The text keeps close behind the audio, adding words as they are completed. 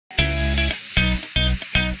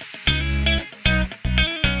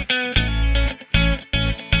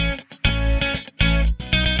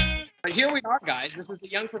here we are, guys. This is the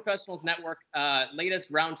Young Professionals Network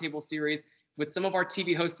latest Roundtable series with some of our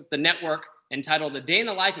TV hosts at the network entitled A Day in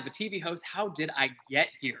the Life of a TV Host, How Did I Get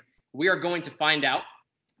Here? We are going to find out.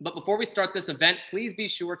 But before we start this event, please be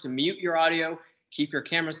sure to mute your audio, keep your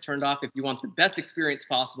cameras turned off if you want the best experience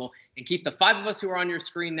possible, and keep the 5 of us who are on your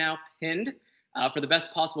screen now pinned for the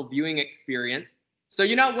best possible viewing experience. So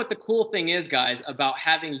you know what the cool thing is, guys, about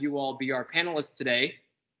having you all be our panelists today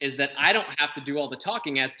is that I don't have to do all the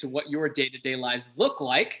talking as to what your day-to-day lives look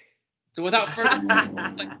like. So without further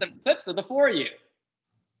ado, some clips of the 4 of you.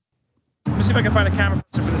 Let me see if I can find a camera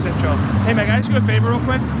for this intro. Hey, man, can I ask you a favor real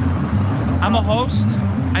quick? I'm a host.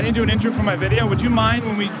 I didn't do an intro for my video. Would you mind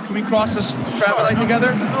when we cross this traffic light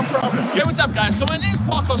together? No problem. Hey, what's up, guys? So my name's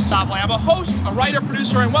Paul Stoplight. I'm a host, a writer,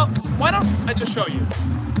 producer, and well, why don't I just show you?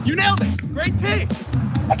 You nailed it. Great team.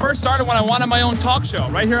 I first started when I wanted my own talk show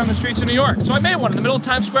right here on the streets of New York. So I made one in the middle of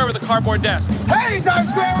Times Square with a cardboard desk. Hey, Times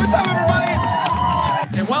Square, what's up, everybody?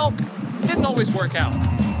 And well, it didn't always work out.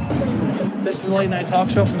 This is a late night talk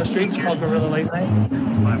show from the streets called Gorilla Late Night.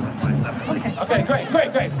 Okay, great.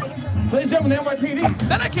 Ladies and gentlemen, NYPD.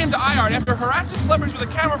 Then I came to iHeart. After harassing celebrities with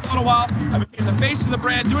a camera for a little while, I became the face of the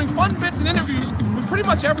brand, doing fun bits and interviews with pretty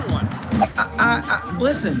much everyone.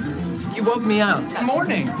 Listen, you woke me up.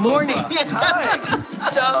 Morning. Hi.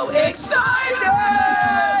 So excited!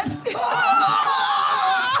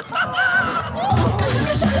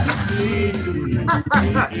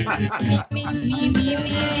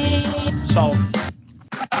 So,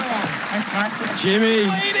 Jimmy,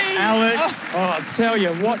 Alex, I'll tell you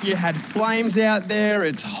what, you had flames out there.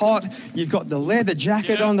 It's hot. You've got the leather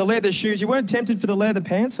jacket on, the leather shoes. You weren't tempted for the leather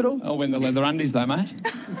pants at all? I'll win the leather undies though, mate.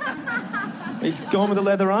 He's gone with the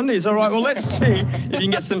leather undies. All right, well, let's see if you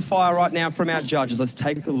can get some fire right now from our judges. Let's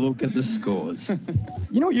take a look at the scores.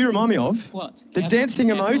 You know what you remind me of? What? The dancing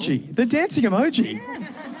emoji. The dancing emoji.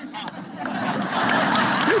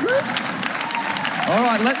 All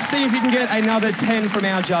right, let's see if you can get another 10 from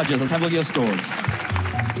our judges. Let's have a look at your scores.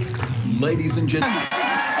 Ladies and gentlemen.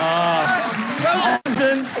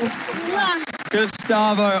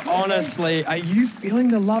 Gustavo, honestly, are you feeling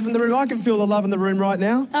the love in the room? I can feel the love in the room right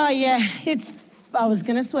now. Oh, yeah. I was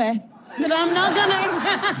going to swear, but I'm not going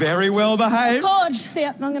to. Very well behaved. Gorge.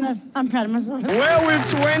 Yep, I'm proud of myself. Well, with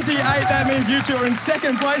 28, that means you two are in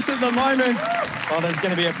second place at the moment. Oh, there's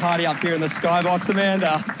going to be a party up here in the skybox,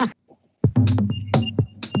 Amanda.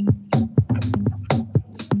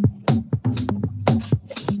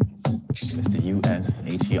 Mr.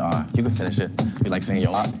 U-S-H-E-R. You can finish it. You like saying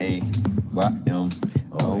your A-Y-M-O-N-D.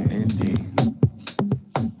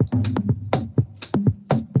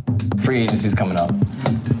 Free agency's coming up.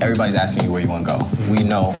 Everybody's asking you where you want to go. We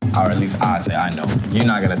know, or at least I say I know. You're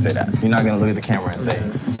not going to say that. You're not going to look at the camera and say,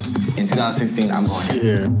 in 2016, I'm going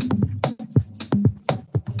here.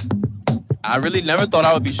 I really never thought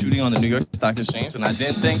I would be shooting on the New York Stock Exchange, and I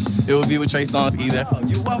didn't think it would be with Trey Songz either. Oh,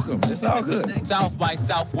 you're welcome. It's all good. South by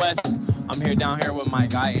Southwest. I'm here down here with my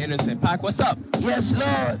guy Anderson. Pac, what's up? Yes,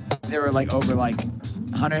 Lord. There were over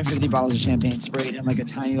 150 bottles of champagne sprayed in a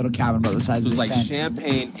tiny little cabin about the size So of it's this like tent.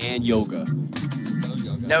 champagne and yoga.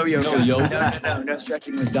 No yoga. No yoga? No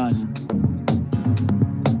stretching was done.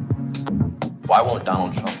 Why won't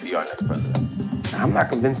Donald Trump be our next president? I'm not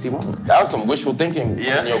convinced he won't. That was some wishful thinking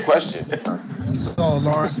in your question. So,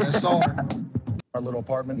 Lawrence, our little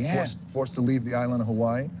apartment, forced to leave the island of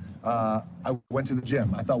Hawaii. I went to the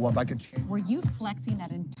gym. I thought, well, if I could change. Were you flexing that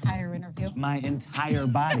entire interview? My entire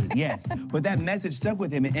body, yes. But that message stuck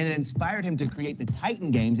with him, and it inspired him to create the Titan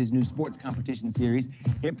Games, his new sports competition series.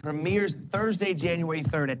 It premieres Thursday, January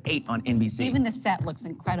 3rd at 8 on NBC. Even the set looks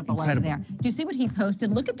incredible over there. Do you see what he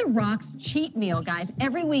posted? Look at The Rock's cheat meal, guys.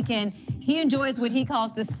 Every weekend, he enjoys what he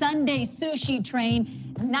calls the Sunday sushi train.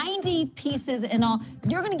 90 pieces in all.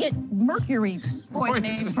 You're going to get mercury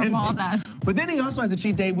poisoning from all that. But then he also has a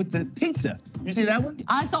cheat day with the pizza. You see that one?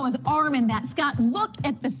 I saw his arm in that. Scott, look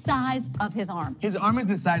at the size of his arm. His arm is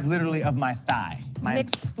the size, literally, of my thigh.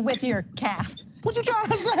 Mixed with your calf. What you trying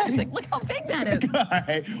to say? Look how big that is. All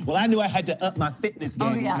right. Well, I knew I had to up my fitness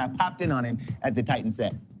game when I popped in on him at the Titan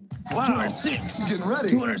set. Wow. 206. You're getting ready.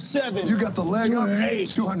 207. You got the leg 208.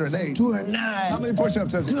 208. 209. How many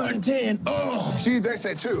push-ups is it? 210. Oh, they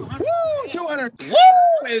say 2. Woo! 200. Woo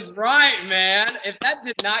is right, man. If that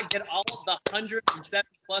did not get all of the 107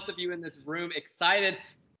 plus of you in this room excited,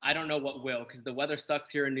 I don't know what will, because the weather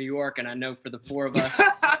sucks here in New York, and I know for the 4 of us,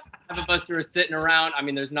 5 of us who are sitting around, I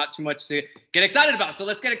mean, there's not too much to get excited about. So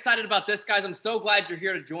let's get excited about this, guys. I'm so glad you're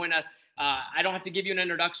here to join us. I don't have to give you an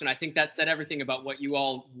introduction. I think that said everything about what you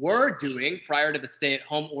all were doing prior to the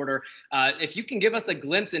stay-at-home order. If you can give us a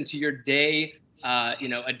glimpse into your day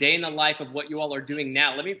a day in the life of what you all are doing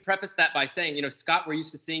now. Let me preface that by saying, Scott, we're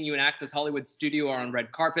used to seeing you in Access Hollywood studio or on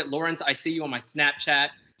red carpet. Lawrence, I see you on my Snapchat,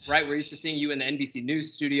 right? We're used to seeing you in the NBC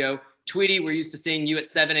News studio. Tweety, we're used to seeing you at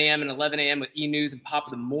 7 a.m. and 11 a.m. with E! News and Pop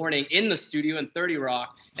of the Morning in the studio in 30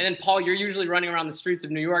 Rock. And then, Paul, you're usually running around the streets of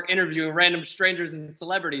New York interviewing random strangers and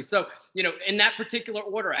celebrities. So, in that particular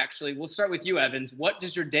order, actually, we'll start with you, Evans. What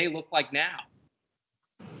does your day look like now?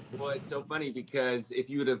 Well, it's so funny because if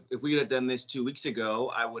we would have done this 2 weeks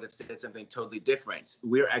ago, I would have said something totally different.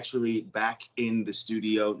 We're actually back in the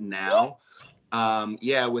studio now.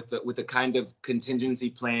 With a kind of contingency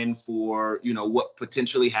plan for, what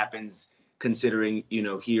potentially happens considering,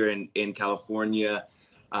 here in California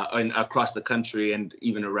and across the country and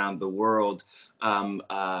even around the world,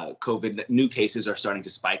 COVID new cases are starting to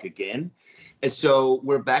spike again. And so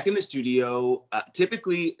we're back in the studio.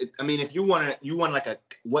 Typically, I mean, if you want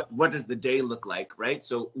like what does the day look like, right?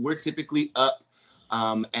 So we're typically up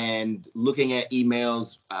and looking at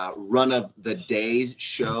emails, run of the day's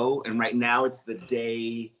show. And right now it's the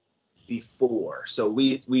day before. So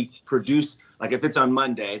we produce, like if it's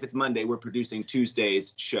Monday, we're producing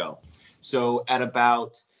Tuesday's show. So at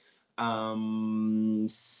about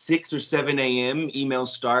 6 or 7 a.m., emails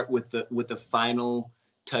start with the final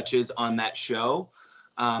touches on that show.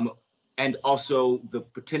 And also the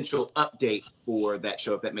potential update for that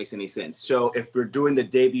show, if that makes any sense. So if we're doing the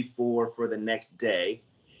day before for the next day,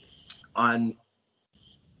 on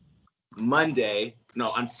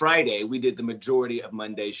Friday, we did the majority of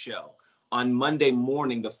Monday's show. On Monday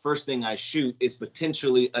morning, the first thing I shoot is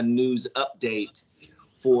potentially a news update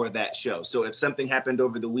for that show. So if something happened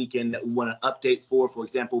over the weekend that we want to update for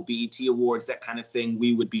example, BET Awards, that kind of thing,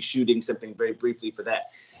 we would be shooting something very briefly for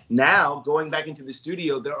that. Now, going back into the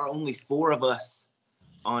studio, there are only 4 of us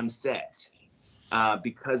on set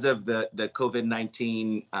because of the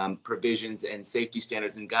COVID-19 provisions and safety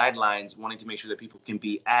standards and guidelines, wanting to make sure that people can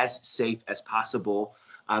be as safe as possible.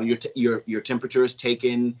 Your temperature is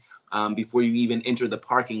taken before you even enter the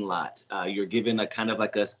parking lot. You're given a kind of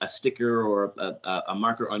like a sticker or a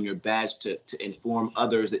marker on your badge to inform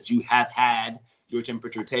others that you have had your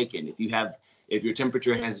temperature taken. If your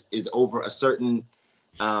temperature is over a certain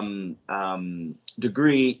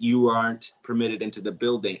degree, you aren't permitted into the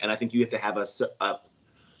building. And I think you have to have a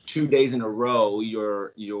 2 days in a row,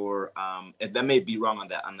 and that may be wrong on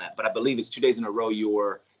that, but I believe it's 2 days in a row,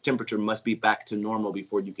 your temperature must be back to normal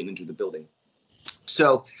before you can enter the building.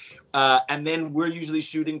 So, and then we're usually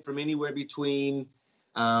shooting from anywhere between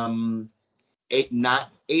 8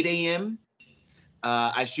 a.m.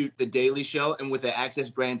 I shoot the daily show, and with the Access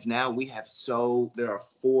brands now, there are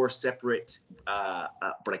 4 separate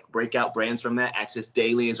breakout brands from that. Access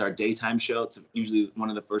Daily is our daytime show. It's usually one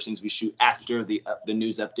of the first things we shoot after the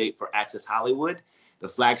news update for Access Hollywood, the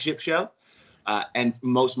flagship show. And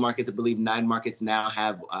most markets, I believe 9 markets now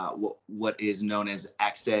have what is known as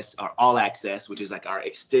Access or All Access, which is like our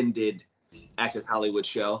extended Access Hollywood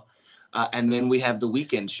show. And then we have the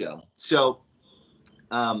weekend show. So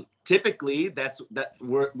typically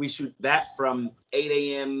we shoot that from 8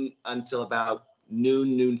 a.m. until about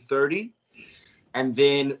noon 30. And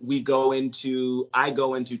then I go into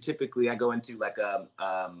like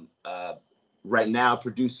right now,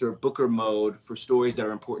 producer booker mode for stories that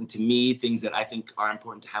are important to me, things that I think are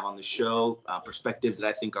important to have on the show, perspectives that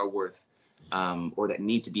I think are worth or that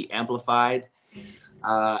need to be amplified.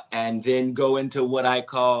 And then go into what I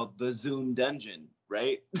call the Zoom dungeon,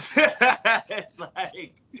 right? It's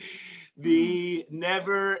like the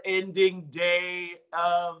never-ending day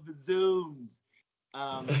of Zooms.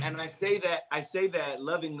 And I say that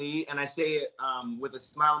lovingly, and I say it with a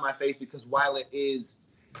smile on my face, because while it is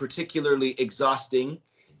particularly exhausting,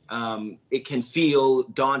 it can feel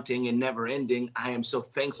daunting and never ending. I am so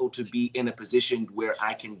thankful to be in a position where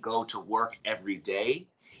I can go to work every day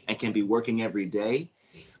and can be working every day.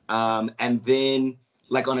 And then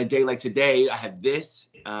like on a day like today, I have this,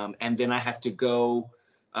 and then I have to go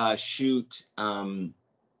shoot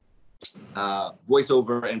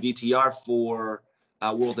voiceover and VTR for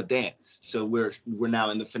World of Dance. So we're now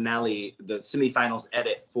in the finale, the semifinals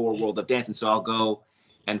edit for World of Dance, and so I'll go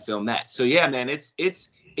and film that. So yeah, man, it's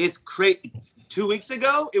crazy. 2 weeks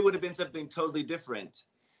ago, it would have been something totally different,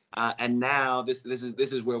 and now this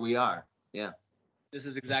is where we are. Yeah. This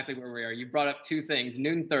is exactly where we are. You brought up 2 things.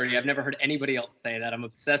 Noon 30. I've never heard anybody else say that. I'm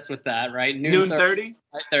obsessed with that, right? Noon 30?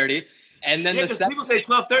 30. And then because people say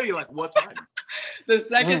 12:30, you're like, what time? The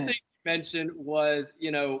second thing you mentioned was,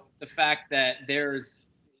 the fact that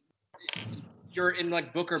you're in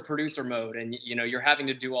like booker producer mode, and you're having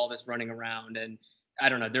to do all this running around, and I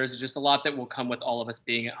don't know, there's just a lot that will come with all of us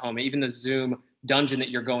being at home. Even the Zoom dungeon that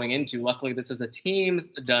you're going into. Luckily, this is a team's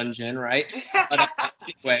dungeon, right? But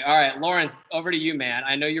anyway, all right, Lawrence, over to you, man.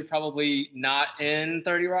 I know you're probably not in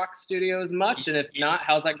 30 Rock Studios much, and if not,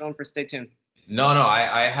 how's that going for Stay Tuned? No,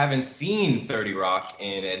 I haven't seen 30 Rock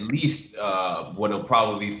in at least what'll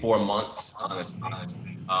probably be 4 months, honestly.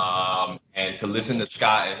 And to listen to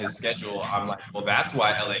Scott and his schedule, I'm like, well, that's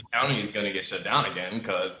why LA County is going to get shut down again,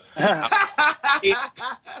 because he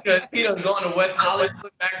done gone to West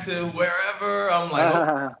Hollywood, back to wherever. I'm like,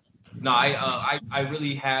 okay. No, I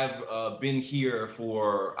really have been here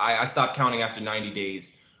for, I stopped counting after 90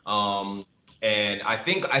 days. And I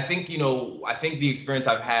think the experience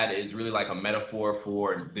I've had is really like a metaphor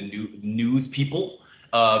for the news people,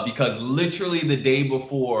 because literally the day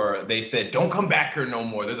before they said, don't come back here no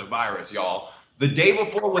more, there's a virus, y'all. The day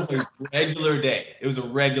before was a regular day. It was a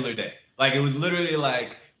regular day. Like, it was literally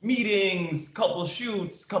like meetings, couple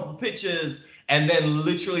shoots, couple pitches, and then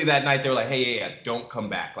literally that night they were like, hey, yeah, don't come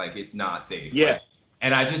back. Like, it's not safe. Yeah. Like,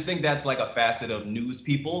 and I just think that's like a facet of news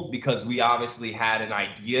people, because we obviously had an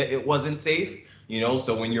idea it wasn't safe,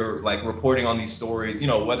 so when you're like reporting on these stories,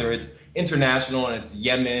 whether it's international and it's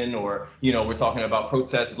Yemen, or, we're talking about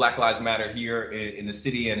protests, Black Lives Matter here in the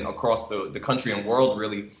city and across the country and world,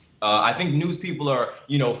 really, I think news people are,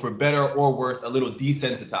 for better or worse, a little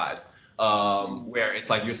desensitized. Where it's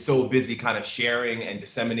like you're so busy kind of sharing and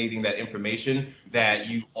disseminating that information that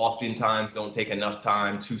you oftentimes don't take enough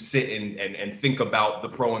time to sit and think about the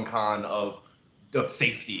pro and con of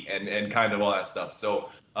safety and kind of all that stuff. So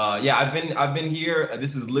yeah, I've been here.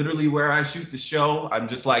 This is literally where I shoot the show. I'm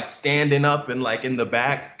just like standing up and like in the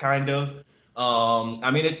back, kind of.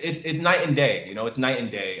 I mean, it's night and day. It's night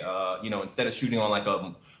and day. Instead of shooting on like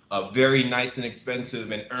a very nice and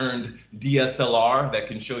expensive and earned DSLR that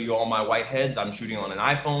can show you all my whiteheads, I'm shooting on an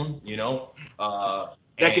iPhone,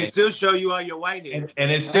 that can still show you all your whiteheads.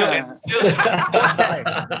 And it's still in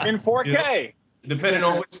 4K. Depending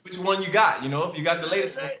on which one you got, if you got the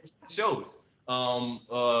latest one, it shows.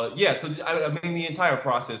 Yeah, so I mean, the entire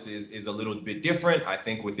process is a little bit different. I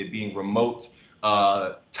think with it being remote,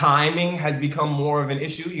 timing has become more of an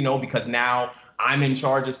issue, because now I'm in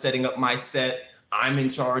charge of setting up my set. I'm in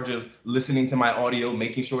charge of listening to my audio,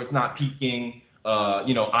 making sure it's not peaking.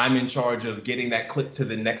 I'm in charge of getting that clip to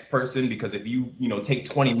the next person, because if you take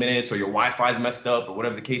 20 minutes or your Wi-Fi is messed up or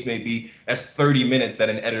whatever the case may be, that's 30 minutes that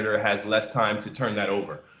an editor has less time to turn that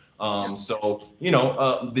over. So,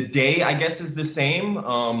 the day, I guess, is the same.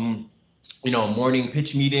 Morning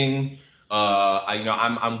pitch meeting.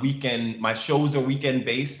 I'm weekend, my shows are weekend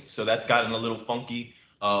based, so that's gotten a little funky.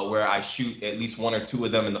 Where I shoot at least 1 or 2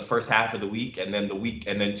 of them in the first half of the week, and then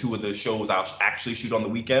 2 of the shows I'll actually shoot on the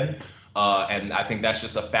weekend. And I think that's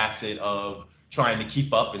just a facet of trying to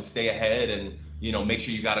keep up and stay ahead, and make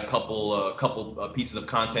sure you got a couple pieces of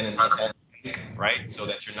content in the bank, right? So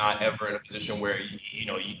that you're not ever in a position where you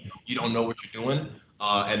don't know what you're doing.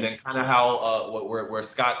 And then kind of how where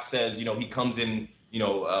Scott says he comes in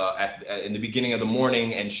in the beginning of the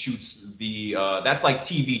morning and shoots that's like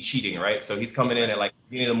TV cheating, right? So he's coming in at like the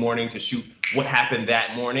beginning of the morning to shoot what happened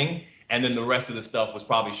that morning, and then the rest of the stuff was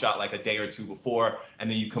probably shot like a day or 2 before, and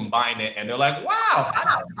then you combine it, and they're like,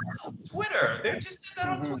 wow, Twitter, they just said that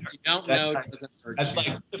on Twitter. You don't know. That's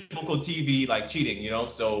like typical TV, like cheating,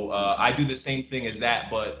 So I do the same thing as that,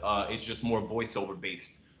 but it's just more voiceover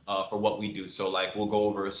based for what we do. So like we'll go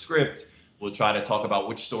over a script, we'll try to talk about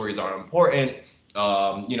which stories are important.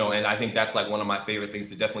 And I think that's like one of my favorite things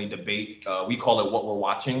to definitely debate. We call it What We're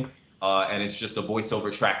Watching, and it's just a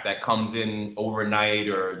voiceover track that comes in overnight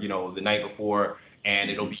or the night before, and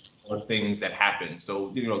it'll be all things that happen.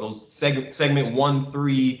 So those segment 1,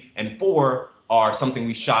 3, and 4 are something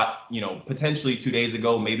we shot potentially 2 days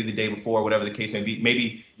ago, maybe the day before, whatever the case may be.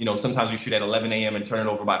 Maybe sometimes we shoot at 11 a.m. and turn it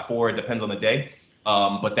over by 4. It depends on the day.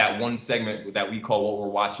 But that one segment that we call What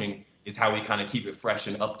We're Watching is how we kind of keep it fresh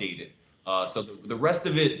and updated. So the rest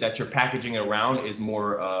of it that you're packaging around is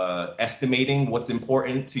more estimating what's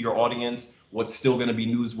important to your audience, what's still going to be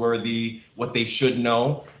newsworthy, what they should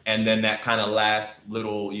know. And then that kind of last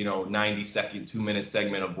little, 90-second, 2-minute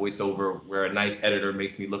segment of voiceover where a nice editor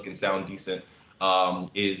makes me look and sound decent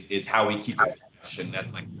is how we keep it fresh. And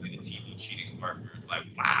that's like the TV cheating part where it's like,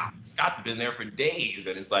 wow, Scott's been there for days.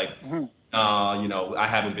 And it's like, I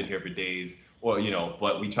haven't been here for days, or,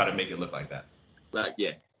 but we try to make it look like that. Like,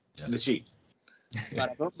 yeah. The cheat.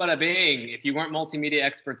 Bada boom, bada bing. If you weren't multimedia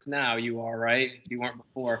experts now, you are, right? If you weren't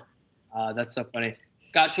before. That's so funny.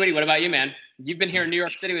 Scott Twitty, what about you, man? You've been here in New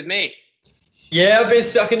York City with me. Yeah, I've been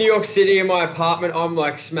stuck in New York City in my apartment. I'm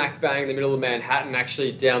like smack bang in the middle of Manhattan,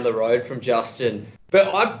 actually down the road from Justin.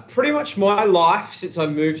 But I've pretty much my life since I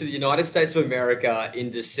moved to the United States of America in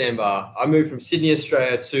December, I moved from Sydney,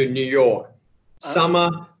 Australia to New York, summer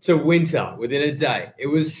to winter within a day. It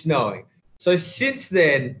was snowing. So since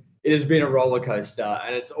then, it has been a roller coaster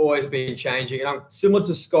and it's always been changing. And I'm similar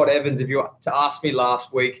to Scott Evans. If you were to ask me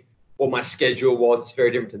last week what my schedule was, it's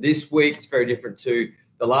very different to this week. It's very different to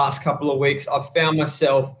the last couple of weeks. I've found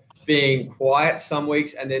myself being quiet some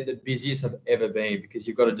weeks and then the busiest I've ever been, because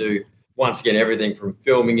you've got to do, once again, everything from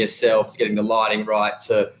filming yourself to getting the lighting right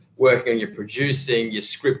to working on your producing, your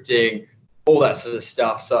scripting, all that sort of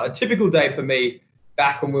stuff. So a typical day for me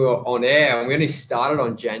back when we were on air, and we only started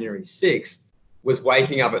on January 6th, was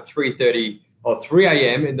waking up at 3:30 or 3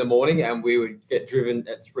 a.m. in the morning, and we would get driven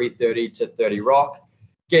at 3:30 to 30 Rock,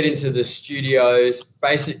 get into the studios,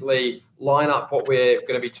 basically line up what we're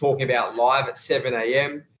going to be talking about live at 7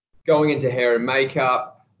 a.m., going into hair and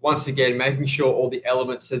makeup, once again, making sure all the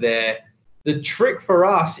elements are there. The trick for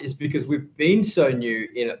us is because we've been so new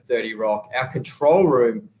in at 30 Rock, our control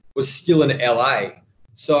room was still in LA.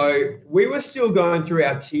 So we were still going through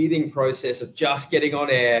our teething process of just getting on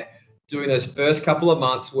air, doing those first couple of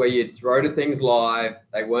months where you'd throw to things live,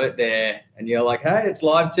 they weren't there, and you're like, hey, it's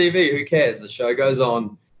live TV, who cares? The show goes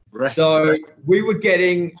on. Right. So we were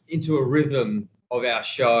getting into a rhythm of our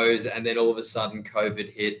shows, and then all of a sudden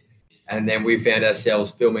COVID hit. And then we found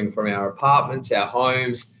ourselves filming from our apartments, our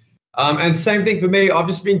homes. And same thing for me. I've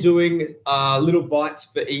just been doing little bites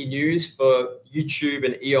for E! News for YouTube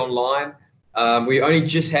and E! Online. We only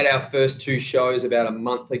just had our first two shows about a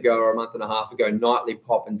month ago or a month and a half ago, Nightly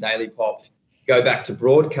Pop and Daily Pop, go back to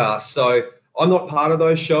broadcast. So I'm not part of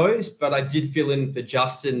those shows, but I did fill in for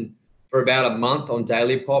Justin for about a month on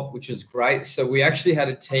Daily Pop, which is great. So we actually had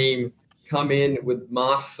a team come in with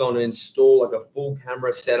masks on and install like a full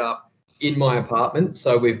camera setup in my apartment.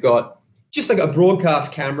 So we've got just like a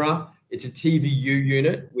broadcast camera. It's a TVU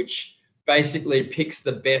unit, which basically picks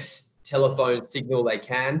the best telephone signal they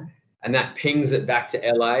can, and that pings it back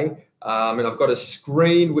to LA. And I've got a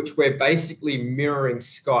screen which we're basically mirroring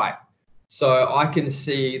Skype. So I can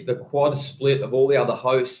see the quad split of all the other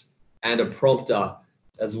hosts and a prompter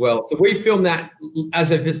as well. So we film that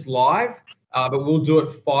as if it's live, but we'll do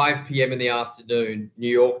it 5 p.m. in the afternoon, New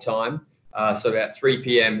York time. So about 3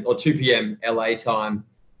 p.m. or 2 p.m. LA time,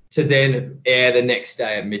 to then air the next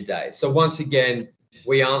day at midday. So once again,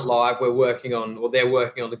 we aren't live. We're working on, or they're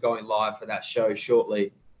working on the going live for that show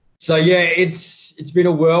shortly. So yeah, it's been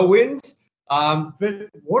a whirlwind.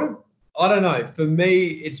 But I don't know. For me,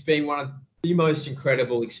 it's been one of the most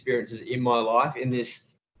incredible experiences in my life in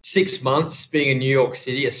this 6 months being in New York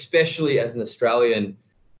City, especially as an Australian.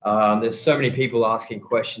 There's so many people asking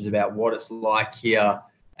questions about what it's like here.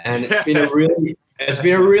 And it's been a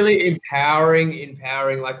really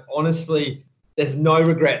empowering, like, honestly, there's no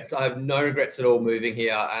regrets. I have no regrets at all moving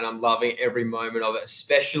here, and I'm loving every moment of it,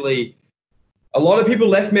 especially a lot of people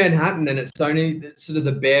left Manhattan, and it's only sort of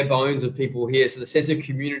the bare bones of people here. So the sense of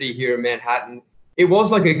community here in Manhattan, it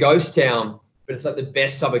was like a ghost town, but it's like the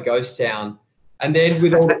best type of ghost town. And then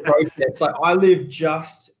with all the protests, like I live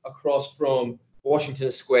just across from Washington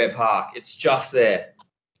Square Park. It's just there.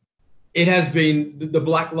 It has been, the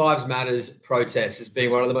Black Lives Matters protest has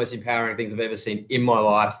been one of the most empowering things I've ever seen in my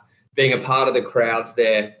life. Being a part of the crowds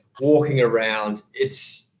there, walking around,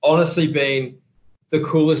 it's honestly been the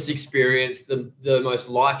coolest experience, the most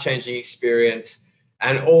life-changing experience,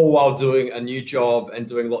 and all while doing a new job and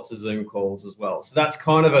doing lots of Zoom calls as well. So that's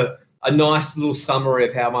kind of a nice little summary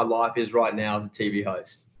of how my life is right now as a TV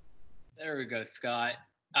host. There we go, Scott.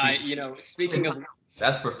 Speaking of...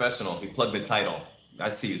 That's professional. He plugged the title. I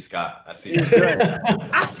see you, Scott. I see you. He's good.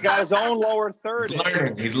 He's got his own lower third.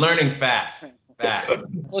 He's learning fast.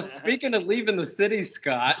 Well, speaking of leaving the city,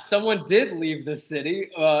 Scott, someone did leave the city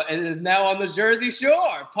and is now on the Jersey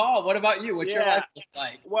Shore. Paul, what about you? What's your life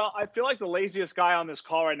like? Well, I feel like the laziest guy on this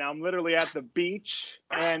call right now. I'm literally at the beach.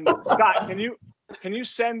 And Scott, can you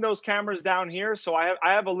send those cameras down here? So I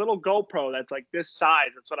have a little GoPro that's like this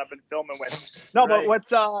size. That's what I've been filming with. No, right. But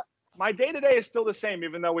what's my day-to-day is still the same,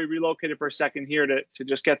 even though we relocated for a second here to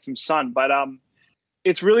just get some sun. But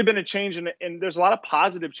it's really been a change, and there's a lot of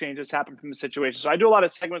positive changes happened from the situation. So I do a lot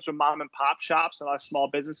of segments with mom and pop shops, a lot of small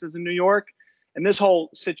businesses in New York. And this whole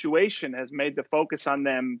situation has made the focus on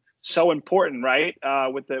them so important, right?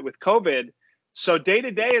 With COVID. So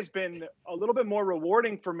day-to-day has been a little bit more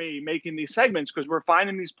rewarding for me making these segments, because we're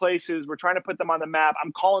finding these places, we're trying to put them on the map.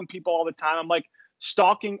 I'm calling people all the time. I'm like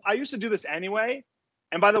stalking. I used to do this anyway.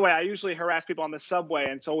 And by the way, I usually harass people on the subway.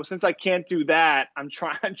 And so since I can't do that, I'm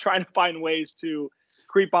trying to find ways to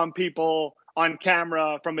creep on people on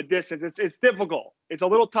camera from a distance. It's difficult. It's a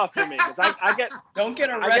little tough for me because I get don't get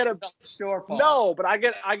arrested on the shore, Paul. No, but I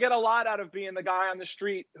get a lot out of being the guy on the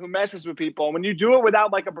street who messes with people. And when you do it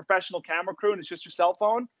without like a professional camera crew and it's just your cell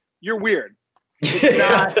phone, you're weird. It's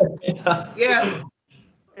not. Yeah.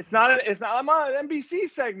 It's not. I'm on an NBC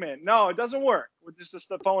segment. No, it doesn't work with just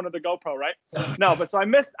the phone or the GoPro, right? No, but so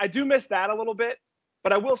I do miss that a little bit.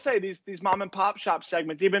 But I will say these mom and pop shop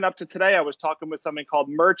segments, even up to today, I was talking with something called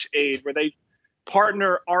Merch Aid, where they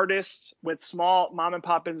partner artists with small mom and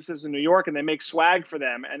pop businesses in New York, and they make swag for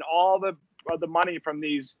them. And all the money from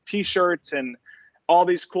these T-shirts and all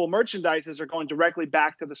these cool merchandises are going directly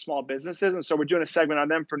back to the small businesses. And so we're doing a segment on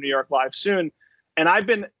them for New York Live soon. And I've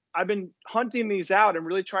been hunting these out and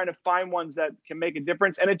really trying to find ones that can make a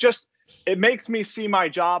difference. And it makes me see my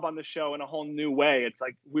job on the show in a whole new way. It's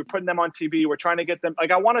like we're putting them on TV. We're trying to get them.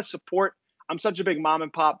 Like I want to support. I'm such a big mom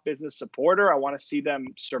and pop business supporter. I want to see them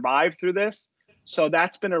survive through this. So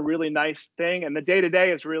that's been a really nice thing. And the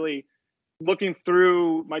day-to-day is really looking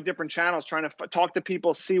through my different channels, trying to talk to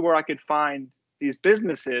people, see where I could find these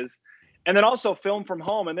businesses, and then also film from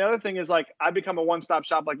home. And the other thing is like I become a one-stop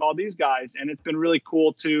shop like all these guys. And it's been really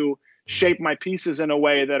cool to shape my pieces in a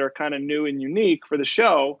way that are kind of new and unique for the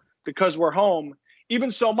show because we're home.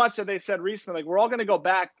 Even so much that they said recently, like we're all going to go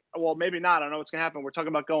back. Well, maybe not. I don't know what's going to happen. We're talking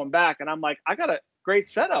about going back. And I'm like, I got a great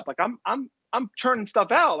setup. Like I'm turning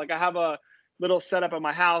stuff out. Like I have a little setup at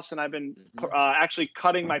my house and I've been actually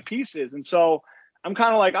cutting my pieces. And so I'm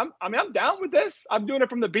kind of like, I'm down with this. I'm doing it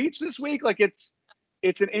from the beach this week. Like it's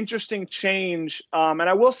an interesting change. And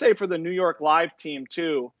I will say for the New York Live team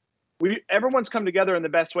too, everyone's come together in the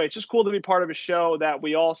best way. It's just cool to be part of a show that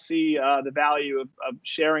we all see the value of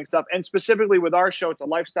sharing stuff. And specifically with our show, it's a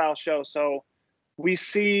lifestyle show. So we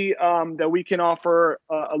see that we can offer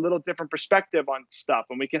a little different perspective on stuff,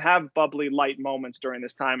 and we can have bubbly, light moments during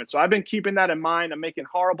this time. And so I've been keeping that in mind. I'm making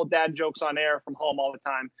horrible dad jokes on air from home all the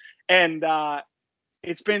time. And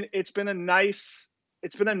it's been a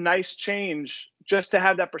nice change just to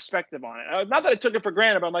have that perspective on it. Not that I took it for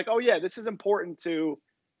granted, but I'm like, oh yeah, this is important to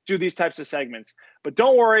do these types of segments. But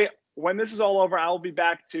don't worry, when this is all over, I'll be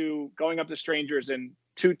back to going up to strangers and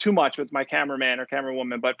too much with my cameraman or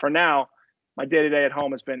camerawoman. But for now, my day-to-day at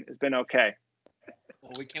home has been okay.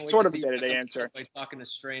 Well, we can't wait sort to of a see day-to-day answer. By talking to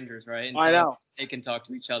strangers, right? And I know. They can talk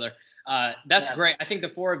to each other. That's great. I think the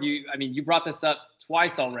four of you, I mean, you brought this up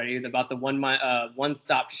twice already about the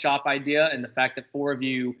one-stop shop idea, and the fact that four of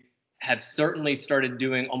you have certainly started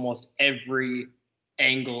doing almost every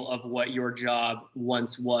angle of what your job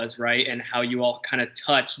once was, right? And how you all kind of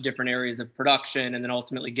touch different areas of production and then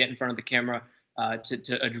ultimately get in front of the camera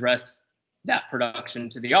to address that production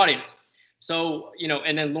to the audience. So,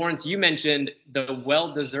 and then Lawrence, you mentioned the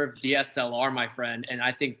well-deserved DSLR, my friend. And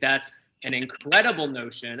I think that's an incredible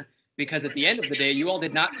notion because at the end of the day, you all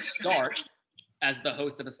did not start as the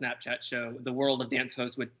host of a Snapchat show, The World of Dance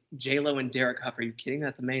host with J-Lo and Derek Huff. Are you kidding?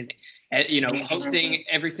 That's amazing. And, hosting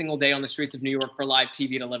every single day on the streets of New York for live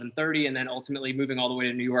TV at 11:30 and then ultimately moving all the way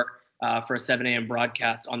to New York for a 7 a.m.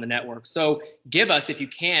 broadcast on the network. So give us, if you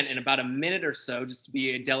can, in about a minute or so, just to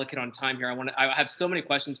be delicate on time here. I have so many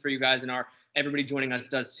questions for you guys, and everybody joining us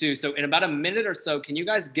does too. So in about a minute or so, can you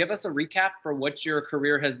guys give us a recap for what your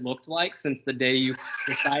career has looked like since the day you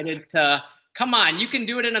decided to, come on, you can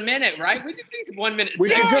do it in a minute, right? We just need 1 minute. We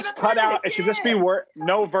should just cut out, it should just be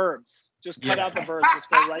no verbs. Just cut out the verbs. Just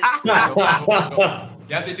go right.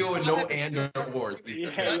 You have to do it with no and or ors.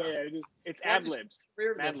 Yeah. It's ad libs.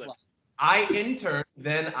 I intern,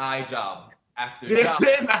 then I job. After job.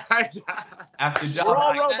 After job. We're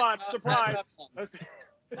all robots. Surprise.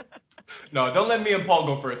 No, don't let me and Paul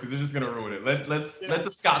go first because they're just gonna ruin it. Let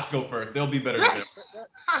the Scots go first. They'll be better than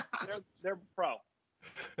them. They're pro.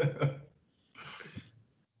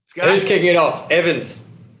 Who's kicking it off? Evans.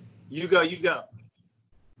 You go.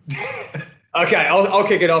 Okay, I'll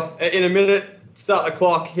kick it off. In a minute, start the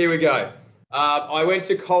clock. Here we go. I went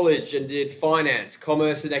to college and did finance,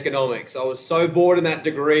 commerce, and economics. I was so bored in that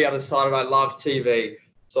degree, I decided I loved TV.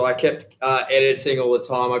 So I kept editing all the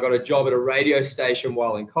time. I got a job at a radio station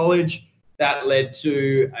while in college. That led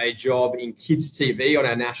to a job in kids TV on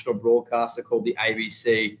our national broadcaster called the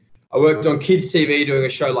ABC. I worked on kids TV doing a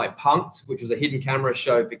show like Punk'd, which was a hidden camera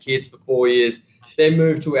show for kids for 4 years. Then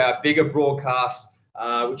moved to our bigger broadcast,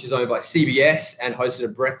 which is owned by CBS, and hosted a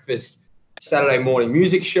breakfast Saturday morning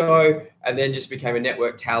music show, and then just became a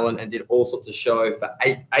network talent and did all sorts of show for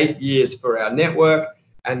eight years for our network.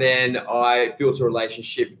 And then I built a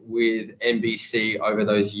relationship with NBC over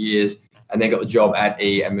those years, and then got the job at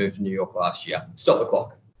E and moved to New York last year. Stop the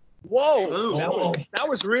clock. Whoa, that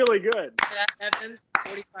was really good. Evans,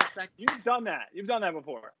 45 seconds. You've done that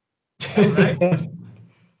before. Right?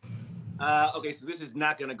 Okay, so this is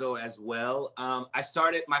not gonna go as well. I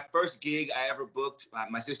started my first gig I ever booked.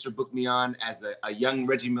 My sister booked me on as a young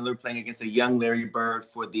Reggie Miller playing against a young Larry Bird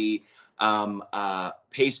for the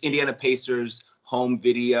Indiana Pacers home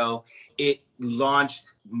video. It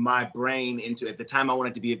launched my brain into, at the time I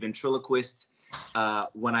wanted to be a ventriloquist.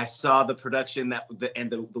 When I saw the production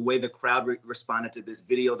and the way the crowd responded to this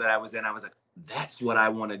video that I was in, I was like, that's what I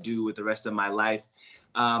want to do with the rest of my life.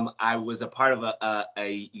 I was a part of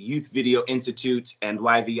a Youth Video Institute and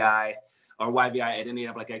YVI at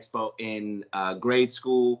Indiana Black Expo in grade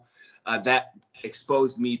school. That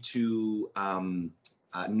exposed me to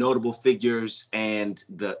notable figures and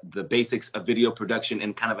the basics of video production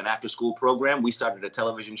in kind of an after-school program. We started a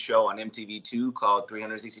television show on MTV2 called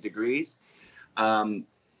 360 Degrees.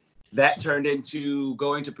 That turned into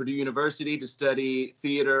going to Purdue University to study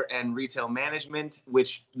theater and retail management,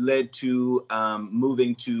 which led to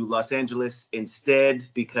moving to Los Angeles instead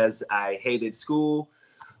because I hated school.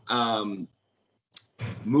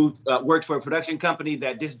 Worked for a production company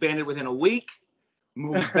that disbanded within a week.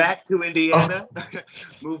 Moved back to Indiana.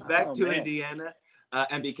 Indiana,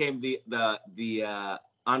 and became the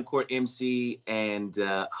on-court MC and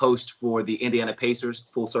host for the Indiana Pacers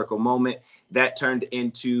Full Circle Moment. That turned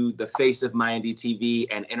into the face of my TV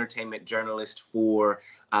and entertainment journalist for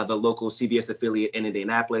the local CBS affiliate in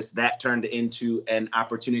Indianapolis. That turned into an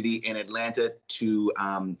opportunity in Atlanta to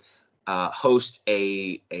host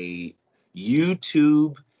a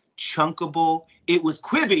YouTube chunkable. It was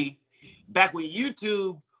Quibi back when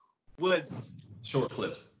YouTube was short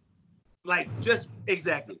clips. Like just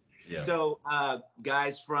exactly. Yeah. So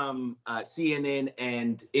guys from CNN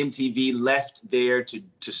and MTV left there to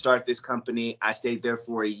start this company. I stayed there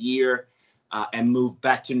for a year and moved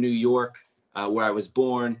back to New York, where I was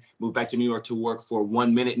born. Moved back to New York to work for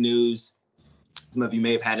 1 Minute News. Some of you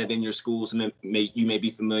may have had it in your schools. You may be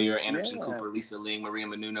familiar. Anderson Cooper, Lisa Ling, Maria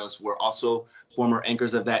Menounos were also former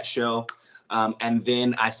anchors of that show. And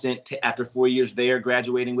then I after 4 years there,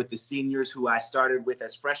 graduating with the seniors who I started with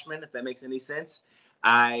as freshmen, if that makes any sense,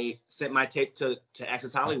 I sent my tape to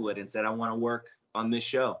Access Hollywood and said, I want to work on this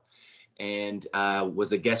show. And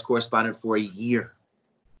was a guest correspondent for a year.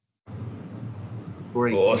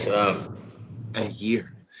 Awesome. A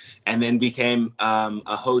year. And then became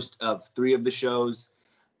a host of 3 of the shows.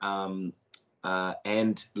 And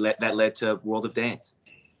that led to World of Dance.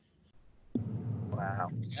 Wow.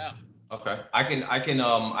 Yeah. Okay, I can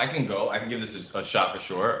go. I can give this a shot for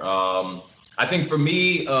sure. I think for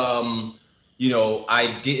me,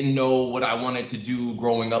 I didn't know what I wanted to do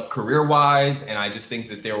growing up career-wise, and I just think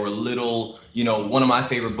that there were little, one of my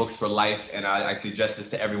favorite books for life, and I suggest this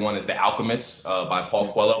to everyone, is The Alchemist by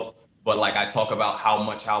Paul Coelho. But like I talk about how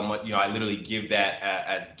much, I literally give that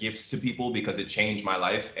as gifts to people because it changed my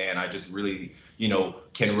life, and I just really,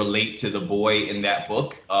 can relate to the boy in that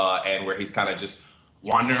book, and where he's kind of just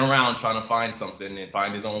wandering around trying to find something and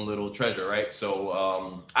find his own little treasure, right?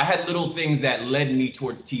 So I had little things that led me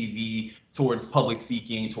towards TV, towards public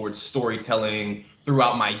speaking, towards storytelling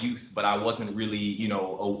throughout my youth, but I wasn't really,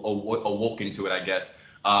 awoken to it, I guess.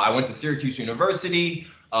 I went to Syracuse University,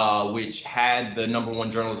 which had the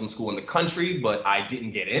 #1 journalism school in the country, but I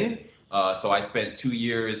didn't get in. So I spent 2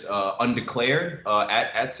 years undeclared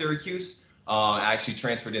at Syracuse. I actually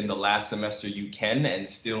transferred in the last semester and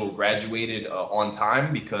still graduated on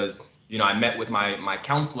time because, I met with my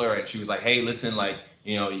counselor and she was like, hey, listen,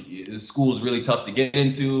 this school is really tough to get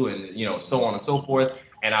into and, so on and so forth.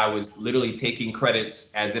 And I was literally taking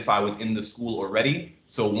credits as if I was in the school already.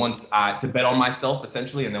 So to bet on myself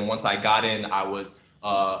essentially. And then once I got in, I was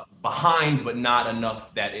behind, but not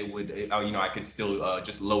enough that I could still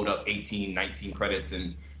just load up 18, 19 credits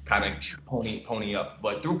and kind of pony up.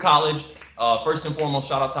 But through college, first and foremost,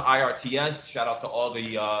 shout out to IRTS. Shout out to all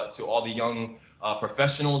the young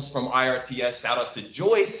professionals from IRTS. Shout out to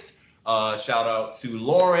Joyce. Shout out to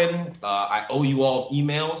Lauren. I owe you all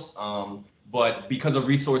emails. But because of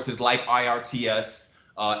resources like IRTS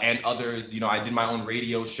and others, I did my own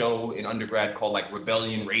radio show in undergrad called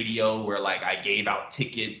Rebellion Radio, where I gave out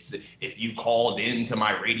tickets if you called into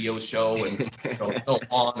my radio show and so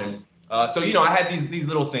on. And so I had these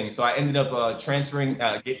little things. So I ended up transferring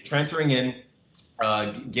in,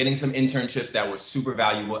 getting some internships that were super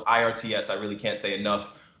valuable. IRTS, I really can't say enough.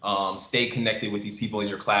 Stay connected with these people in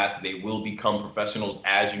your class. They will become professionals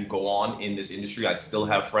as you go on in this industry. I still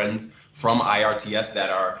have friends from IRTS that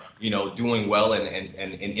are, doing well and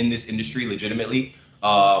in this industry legitimately.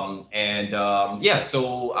 So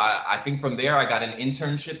I think from there I got an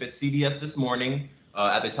internship at CBS This Morning.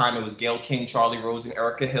 At the time it was Gayle King, Charlie Rose, and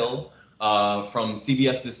Erica Hill. From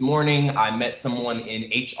CBS This Morning, I met someone in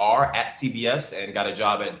HR at CBS and got a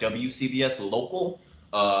job at WCBS Local.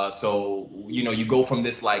 So, you know, you go from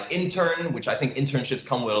this like intern, which I think internships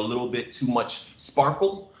come with a little bit too much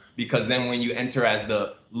sparkle, because then when you enter as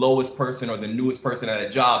the lowest person or the newest person at a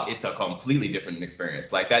job, it's a completely different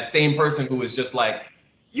experience. Like that same person who is just like,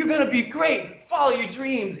 you're gonna be great, follow your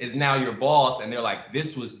dreams, is now your boss, and they're like,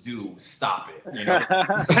 this was due, stop it, you know?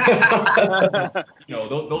 You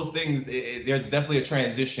know, those things, there's definitely a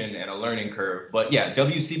transition and a learning curve. But yeah,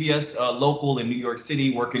 WCBS Local in New York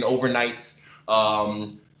City, working overnights.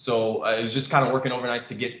 So it was just kind of working overnights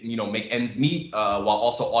to get, you know, make ends meet, while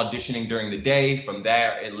also auditioning during the day. From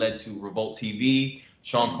there, it led to Revolt TV,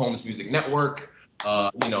 Sean Combs Music Network.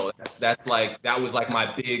 You know, that was like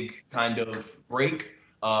my big kind of break.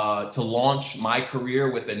 To launch my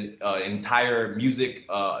career with an entire music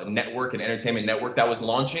network and entertainment network that was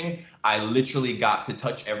launching, I literally got to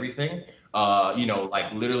touch everything. You know,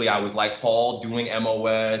 like literally I was like Paul doing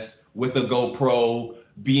MOS with a GoPro,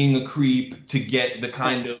 being a creep to get the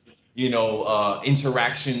kind of, you know,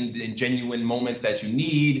 interaction and genuine moments that you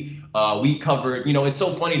need. We covered, you know, it's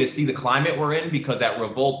so funny to see the climate we're in, because at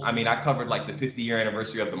Revolt, I mean, I covered like the 50-year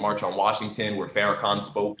anniversary of the March on Washington where Farrakhan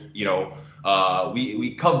spoke, you know,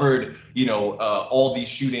 we covered, you know, all these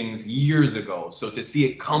shootings years ago. So to see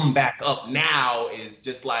it come back up now is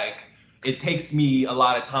just like, it takes me a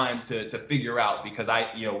lot of time to figure out, because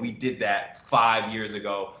you know, we did that 5 years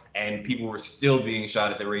ago and people were still being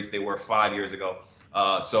shot at the rates they were 5 years ago.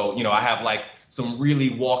 So, you know, I have like some really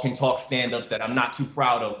walk and talk stand-ups that I'm not too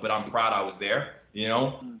proud of, but I'm proud I was there, you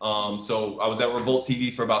know? So I was at Revolt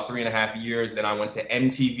TV for about 3.5 years. Then I went to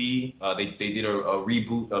MTV. They did a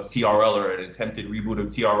reboot of TRL, or an attempted reboot of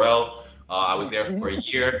TRL. I was there for a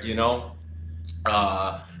year, you know?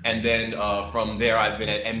 And then from there, I've been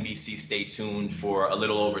at NBC Stay Tuned for a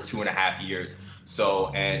little over 2.5 years. So,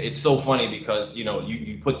 and it's so funny because, you know,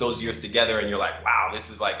 you put those years together and you're like, wow, this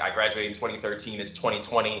is like, I graduated in 2013, it's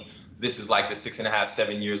 2020. This is like the 6.5,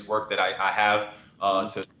 7 years work that I have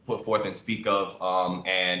to put forth and speak of.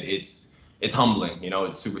 And it's humbling, you know,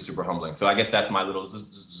 it's super, super humbling. So I guess that's my little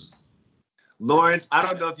Lawrence, I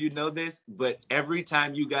don't know if you know this, but every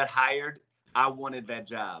time you got hired, I wanted that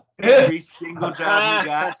job. Every single job you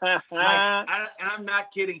got. Like, and I'm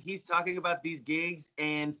not kidding. He's talking about these gigs,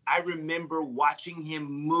 and I remember watching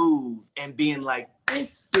him move and being like,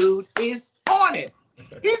 this dude is on it.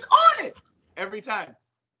 He's on it. Every time.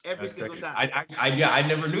 Every single time. I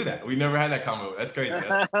never knew that. We never had that combo. That's crazy.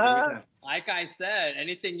 That's like I said,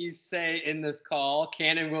 anything you say in this call,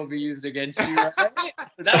 canon will be used against you. Right?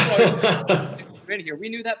 So that's why we're in here. We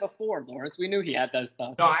knew that before, Lawrence. We knew he had that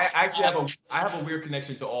stuff. No, I actually have a weird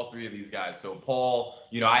connection to all three of these guys. So Paul,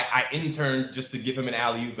 you know, I interned just to give him an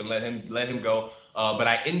alley-oop and let him go. But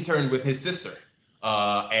I interned with his sister.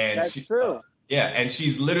 And that's true. Yeah, and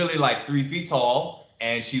she's literally like 3 feet tall.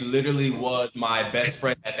 And she literally was my best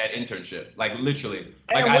friend at that internship. Like literally.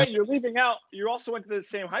 And like wait, you're leaving out. You also went to the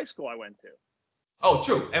same high school I went to. Oh,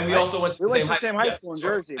 true. And we also went to the same high school in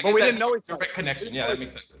Jersey, but we didn't know each other. Direct connection. Yeah, that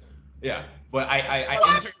makes sense. Yeah, but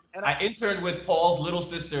I interned with Paul's little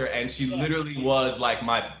sister, and she literally was like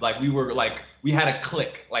we had a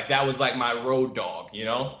clique. Like that was like my road dog, you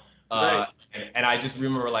know. Right. And I just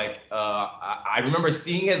remember like I remember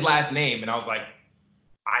seeing his last name, and I was like,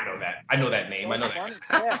 I know that name. I know that.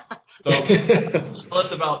 Yeah. So tell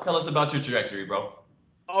us about your trajectory, bro.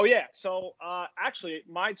 Oh yeah. So actually,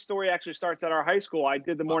 my story actually starts at our high school. I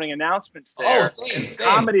did the morning announcements there. Oh, same.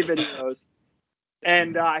 Comedy videos.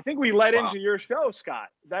 And I think we led into your show, Scott.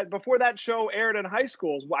 That before that show aired in high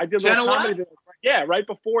schools, I did little comedy videos. Yeah, right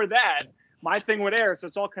before that, my thing would air, so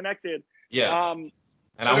it's all connected. Yeah. And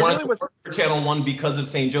I wanted to work for Channel 1 because of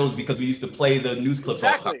St. Joe's, because we used to play the news clips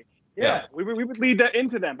all the time. Yeah. We would lead that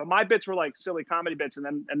into them, but my bits were like silly comedy bits, and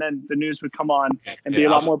then the news would come on and be a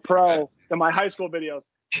lot more pro than my high school videos.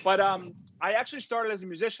 But I actually started as a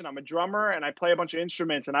musician. I'm a drummer and I play a bunch of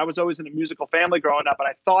instruments, and I was always in a musical family growing up, and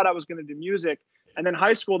I thought I was going to do music. And then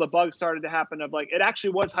high school, the bug started to happen of like, it actually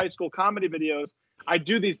was high school comedy videos. I'd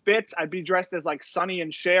do these bits. I'd be dressed as like Sonny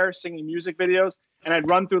and Cher singing music videos, and I'd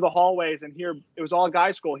run through the hallways and hear, it was all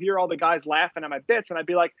guy school, hear all the guys laughing at my bits. And I'd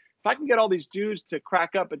be like, if I can get all these dudes to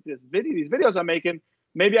crack up at these videos I'm making,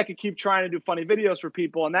 maybe I could keep trying to do funny videos for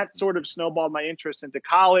people. And that sort of snowballed my interest into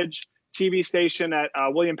college, TV station at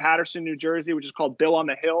William Patterson, New Jersey, which is called Bill on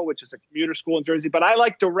the Hill, which is a commuter school in Jersey. But I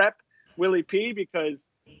like to rep Willie P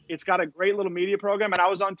because it's got a great little media program. And I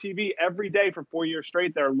was on TV every day for 4 years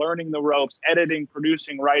straight there, learning the ropes, editing,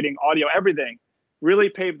 producing, writing, audio, everything. Really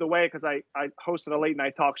paved the way because I hosted a late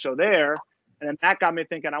night talk show there. And then that got me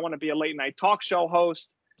thinking, I want to be a late night talk show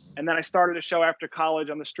host. And then I started a show after college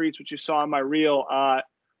on the streets, which you saw in my reel,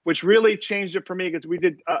 which really changed it for me because we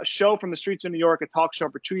did a show from the streets of New York, a talk show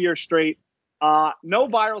for 2 years straight. No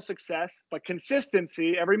viral success, but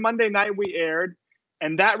consistency. Every Monday night we aired,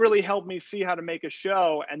 and that really helped me see how to make a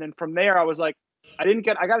show. And then from there, I was like, I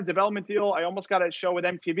got a development deal. I almost got a show with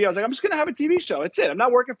MTV. I was like, I'm just going to have a TV show. That's it. I'm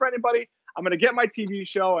not working for anybody. I'm going to get my TV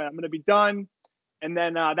show and I'm going to be done. And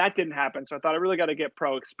then that didn't happen. So I thought I really got to get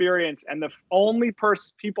pro experience. And the only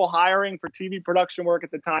people hiring for TV production work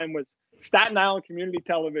at the time was Staten Island Community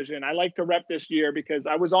Television. I like to rep this year because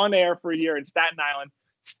I was on air for a year in Staten Island.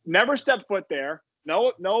 Never stepped foot there.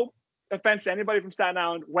 No offense to anybody from Staten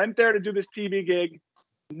Island. Went there to do this TV gig.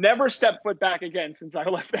 Never stepped foot back again since I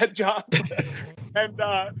left that job. And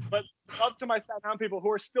but up to my Staten Island people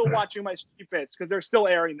who are still watching my street bits because they're still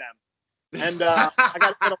airing them. And I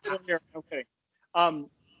got a little here. No kidding.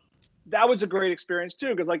 That was a great experience too,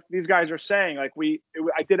 because like these guys are saying, like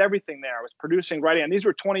I did everything there. I was producing, writing, and these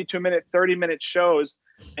were 22-minute, 30-minute shows,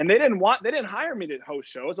 and they didn't hire me to host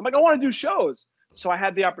shows. I'm like, I want to do shows. So I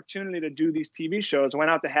had the opportunity to do these TV shows. I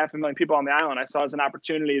went out to 500,000 people on the island. I saw it as an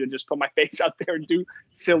opportunity to just put my face out there and do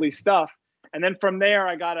silly stuff. And then from there,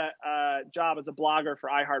 I got a job as a blogger for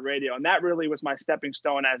iHeartRadio. And that really was my stepping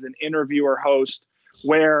stone as an interviewer host,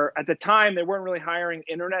 where at the time they weren't really hiring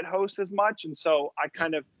internet hosts as much. And so I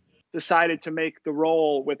kind of decided to make the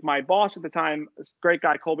role with my boss at the time, this great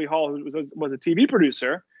guy, Colby Hall, who was a TV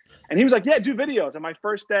producer. And he was like, yeah, do videos. And my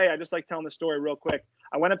first day, I just like telling the story real quick.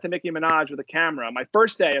 I went up to Nicki Minaj with a camera, my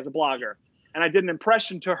first day as a blogger. And I did an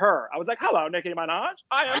impression to her. I was like, hello, Nicki Minaj.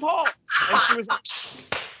 I am Paul. And she was like,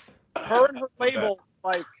 her and her label,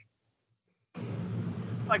 like,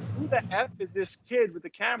 who the F is this kid with the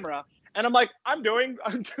camera? And I'm like, I'm doing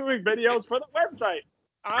videos for the website.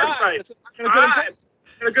 A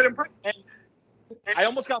good impression. And I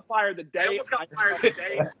almost got fired the day.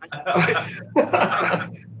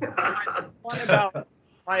 One about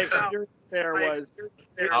my experience there was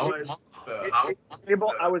I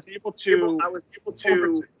was able to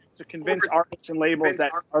convince artists and labels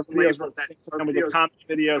that our videos were with comedy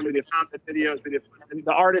videos.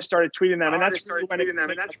 The artists started tweeting them, and that's really when it became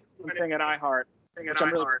thing at iHeart. Which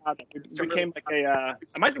I'm really proud of. It became like a.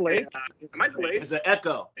 Am I delayed? It's an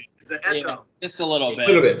echo. Yeah, just a little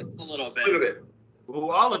bit. Just a little bit. Ooh,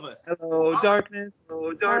 all of us. Hello, darkness.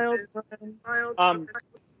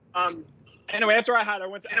 Anyway, after iHeart, I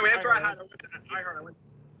went to iHeart. I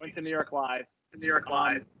went to New York Live. And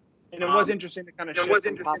it was interesting to kind of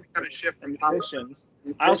shift from musicians.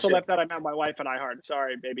 I also left out. I met my wife at iHeart.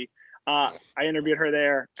 Sorry, baby. I interviewed her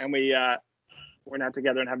there, and we're now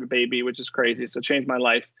together and have a baby, which is crazy. So it changed my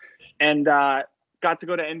life. And got to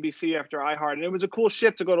go to NBC after iHeart. And it was a cool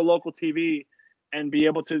shift to go to local TV and be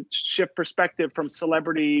able to shift perspective from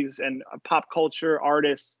celebrities and pop culture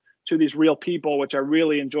artists to these real people, which I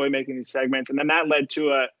really enjoy making these segments. And then that led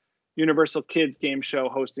to a Universal Kids game show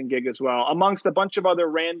hosting gig as well, amongst a bunch of other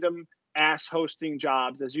random ass hosting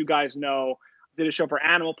jobs. As you guys know, I did a show for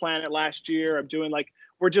Animal Planet last year. I'm doing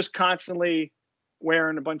we're just constantly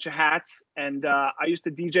wearing a bunch of hats. And I used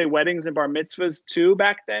to DJ weddings and bar mitzvahs too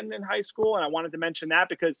back then in high school. And I wanted to mention that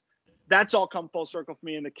because that's all come full circle for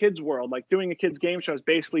me in the kids world. Like doing a kids game show is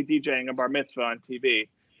basically DJing a bar mitzvah on TV.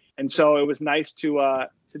 And so it was nice to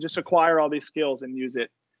just acquire all these skills and use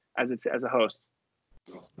it as a host.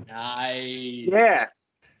 Nice. Yeah.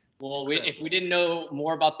 Well, if we didn't know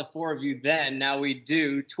more about the four of you then, now we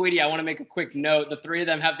do. Tweety, I want to make a quick note. The three of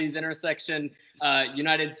them have these intersection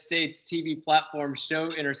United States TV platform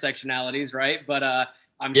show intersectionalities, right? But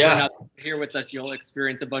I'm sure now that you're here with us, you'll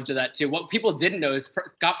experience a bunch of that too. What people didn't know is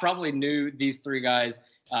Scott probably knew these three guys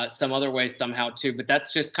some other way somehow too, but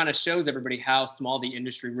that just kind of shows everybody how small the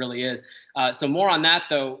industry really is. So more on that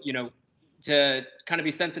though, to kind of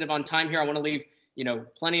be sensitive on time here, I want to leave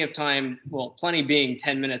plenty of time, well, plenty being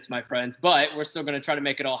 10 minutes, my friends, but we're still going to try to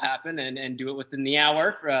make it all happen and do it within the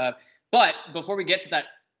hour. But before we get to that,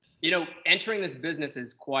 entering this business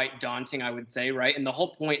is quite daunting, I would say, right? And the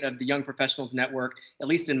whole point of the Young Professionals Network, at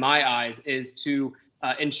least in my eyes, is to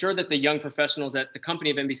ensure that the young professionals at the company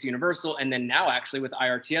of NBC Universal, and then now actually with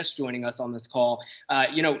IRTS joining us on this call,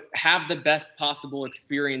 have the best possible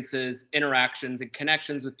experiences, interactions, and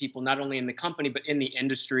connections with people, not only in the company, but in the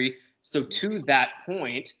industry. So to that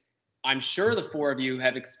point, I'm sure the four of you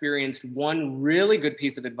have experienced one really good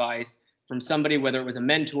piece of advice from somebody, whether it was a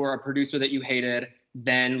mentor, a producer that you hated,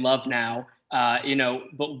 then love now,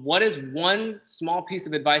 but what is one small piece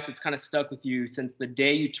of advice that's kind of stuck with you since the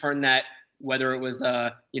day you turned that, whether it was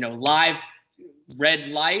live red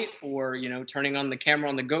light or turning on the camera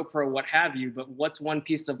on the GoPro, what have you, but what's one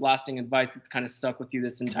piece of lasting advice that's kind of stuck with you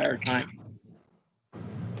this entire time?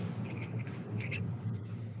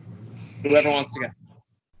 Whoever wants to go.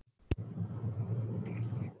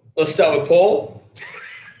 Let's start with Paul.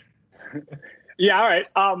 Yeah, all right.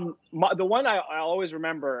 The one I always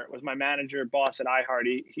remember was my manager, boss at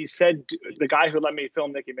iHeart. He said, the guy who let me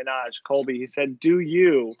film Nicki Minaj, Colby, he said, do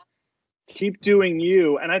you, keep doing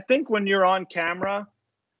you. And I think when you're on camera,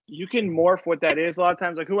 you can morph what that is a lot of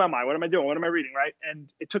times. Like, who am I? What am I doing? What am I reading? Right.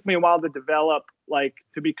 And it took me a while to develop, like,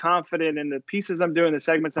 to be confident in the pieces I'm doing, the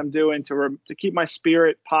segments I'm doing, to keep my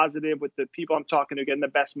spirit positive with the people I'm talking to, getting the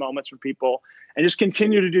best moments from people, and just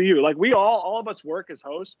continue to do you. Like, we all of us work as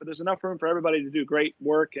hosts, but there's enough room for everybody to do great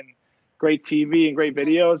work and great TV and great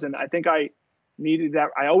videos. And I think I needed that.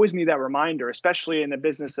 I always need that reminder, especially in the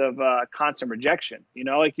business of constant rejection. You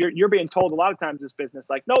know, like you're being told a lot of times in this business,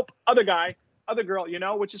 like, nope, other guy, other girl, you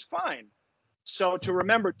know, which is fine. So to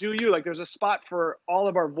remember, do you, like, there's a spot for all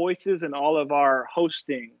of our voices and all of our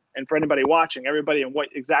hosting, and for anybody watching, everybody, and what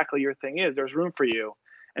exactly your thing is, there's room for you.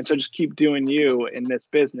 And so just keep doing you in this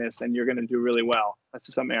business and you're going to do really well. That's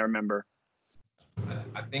just something I remember.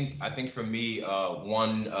 I think for me,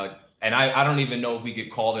 and I don't even know if we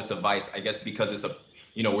could call this advice. I guess because it's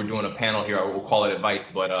we're doing a panel here, we'll call it advice,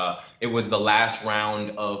 but it was the last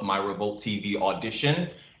round of my Revolt TV audition.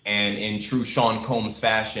 And in true Sean Combs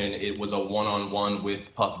fashion, it was a one-on-one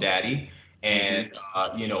with Puff Daddy. And,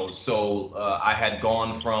 so I had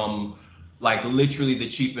gone from like literally the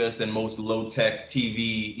cheapest and most low-tech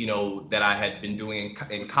TV, that I had been doing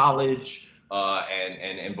in college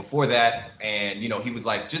and before that. And, he was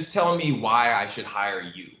like, just tell me why I should hire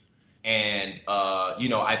you. And,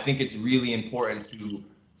 I think it's really important to,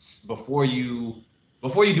 before you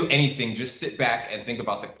do anything, just sit back and think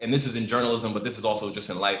about and this is in journalism, but this is also just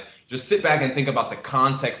in life, just sit back and think about the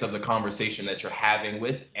context of the conversation that you're having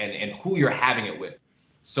with and who you're having it with.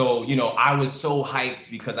 So, I was so hyped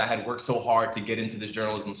because I had worked so hard to get into this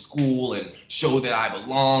journalism school and show that I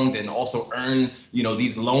belonged and also earn,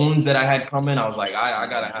 these loans that I had coming. I was like,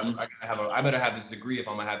 I better have this degree if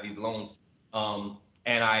I'm gonna have these loans.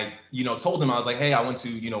 And I, told him, I was like, hey, I went to,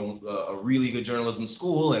 a really good journalism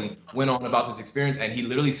school and went on about this experience. And he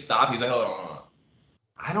literally stopped. He's like, hold on.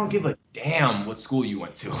 I don't give a damn what school you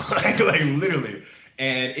went to, like literally.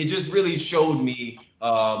 And it just really showed me,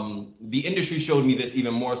 the industry showed me this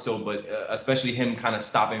even more so, but especially him kind of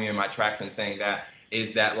stopping me in my tracks and saying that,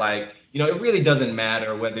 is that like, it really doesn't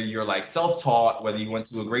matter whether you're like self-taught, whether you went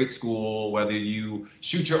to a great school, whether you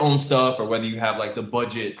shoot your own stuff, or whether you have like the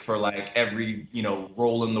budget for like every,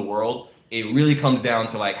 role in the world. It really comes down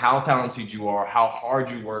to like how talented you are, how hard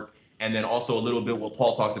you work, and then also a little bit what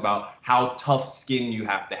Paul talks about, how tough skin you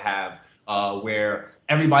have to have, where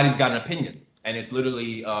everybody's got an opinion. And it's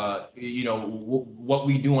literally, what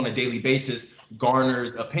we do on a daily basis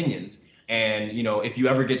garners opinions. And, if you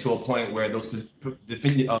ever get to a point where those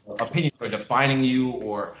opinions are defining you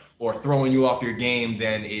or throwing you off your game,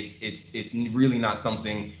 then it's really not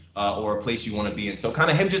something or a place you want to be in. So kind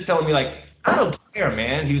of him just telling me like, I don't care,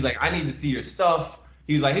 man. He was like, I need to see your stuff.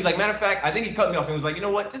 He's like, matter of fact, I think he cut me off and was like, you know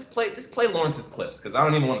what, just play Lawrence's clips, because I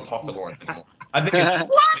don't even want to talk to Lawrence anymore. I think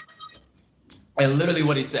what? And literally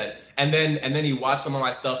what he said. And then he watched some of my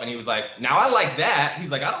stuff and he was like, now I like that. He's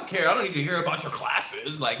like, I don't care. I don't need to hear about your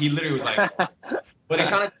classes. Like he literally was like, but it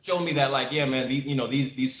kind of showed me that like, yeah, man,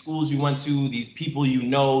 these schools you went to, these people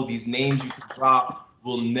these names you can drop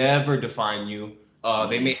will never define you.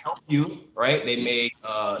 They may help you, right? They may,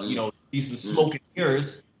 be some smoke and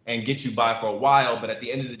mirrors and get you by for a while. But at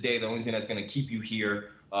the end of the day, the only thing that's going to keep you here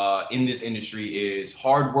in this industry is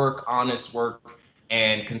hard work, honest work,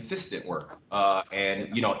 and consistent work. And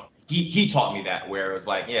he taught me that, where it was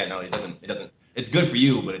like, yeah, no, it doesn't. It's good for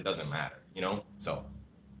you, but it doesn't matter, So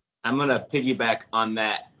I'm gonna piggyback on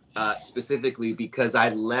that specifically because I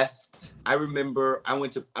remember I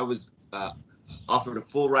was offered a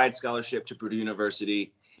full ride scholarship to Purdue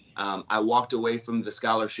University. I walked away from the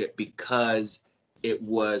scholarship because it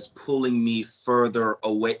was pulling me further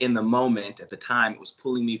away in the moment. At the time, it was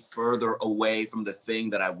pulling me further away from the thing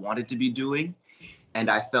that I wanted to be doing. And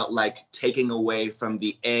I felt like taking away from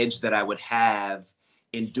the edge that I would have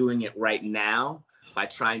in doing it right now by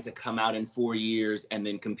trying to come out in 4 years and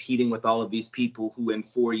then competing with all of these people who in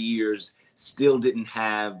 4 years still didn't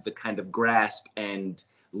have the kind of grasp and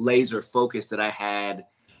laser focus that I had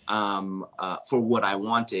for what I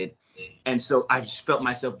wanted. And so I just felt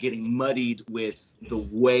myself getting muddied with the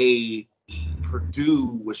way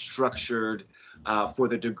Purdue was structured for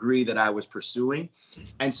the degree that I was pursuing.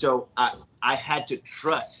 And so I had to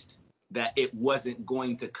trust that it wasn't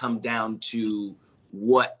going to come down to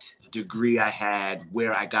what degree I had,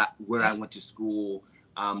 where I went to school,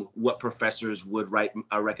 what professors would write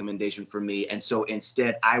a recommendation for me. And so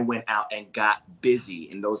instead, I went out and got busy.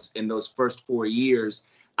 In those first 4 years,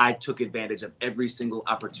 I took advantage of every single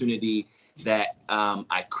opportunity that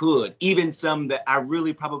I could, even some that I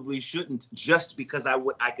really probably shouldn't, just because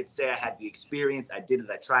I could say I had the experience, I did it,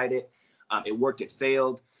 I tried it, it worked, it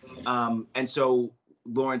failed. And so,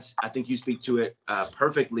 Lawrence, I think you speak to it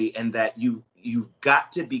perfectly, and that you've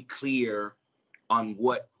got to be clear on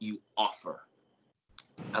what you offer.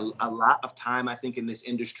 A lot of time, I think, in this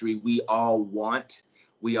industry, we all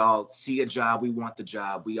see a job, we want the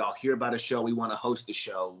job. We all hear about a show, we want to host the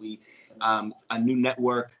show. A new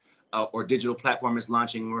network or digital platform is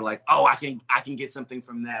launching, and we're like, oh, I can get something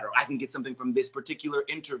from that, or I can get something from this particular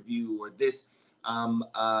interview, or this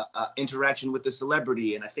interaction with the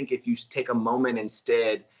celebrity. And I think if you take a moment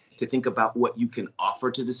instead to think about what you can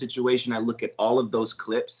offer to the situation, I look at all of those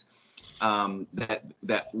clips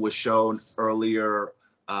that was shown earlier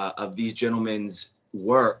of these gentlemen's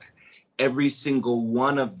work. Every single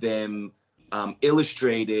one of them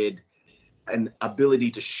illustrated an ability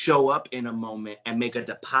to show up in a moment and make a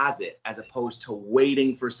deposit, as opposed to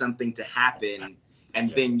waiting for something to happen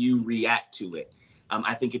and then you react to it.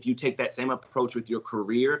 I think if you take that same approach with your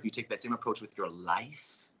career, if you take that same approach with your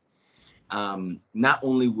life, not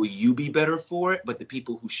only will you be better for it, but the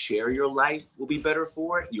people who share your life will be better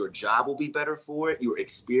for it. Your job will be better for it. Your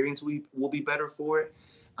experience will be better for it.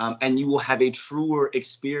 And you will have a truer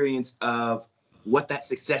experience of what that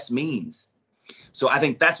success means. So I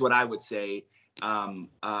think that's what I would say.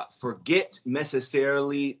 Forget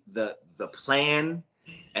necessarily the plan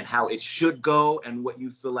and how it should go and what you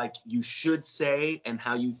feel like you should say and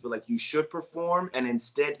how you feel like you should perform. And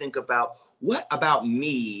instead think about, what about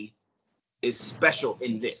me is special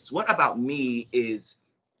in this? What about me is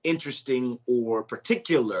interesting or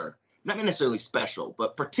particular, not necessarily special,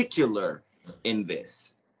 but particular in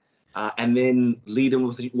this? And then lead them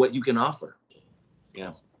with what you can offer.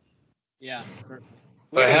 Yeah. Yeah.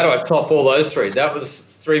 So how do I top all those three? That was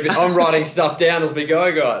three. I'm writing stuff down as we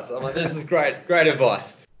go, guys. I'm like, this is great. Great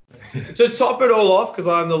advice. To top it all off, because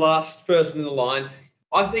I'm the last person in the line,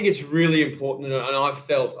 I think it's really important, and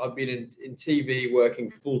I've been in TV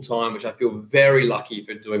working full time, which I feel very lucky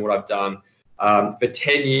for doing what I've done for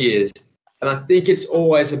 10 years. And I think it's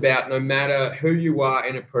always about, no matter who you are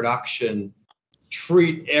in a production,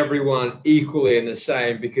 treat everyone equally and the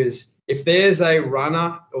same, because if there's a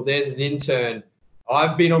runner or there's an intern,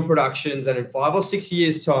 I've been on productions and in 5 or 6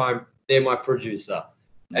 years' time, they're my producer.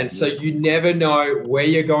 And so you never know where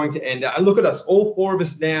you're going to end up. And look at us, all four of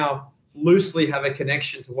us now loosely have a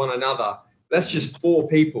connection to one another. That's just 4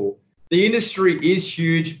 people. The industry is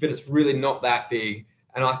huge, but it's really not that big.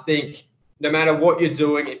 And I think no matter what you're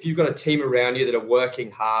doing, if you've got a team around you that are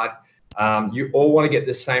working hard, you all want to get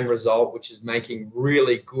the same result, which is making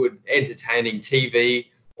really good, entertaining TV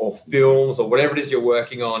or films or whatever it is you're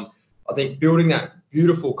working on. I think building that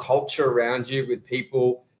beautiful culture around you with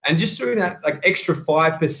people and just doing that like extra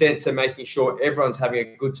 5% to making sure everyone's having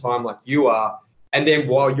a good time like you are. And then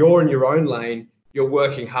while you're in your own lane, you're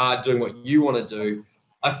working hard, doing what you want to do.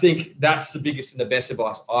 I think that's the biggest and the best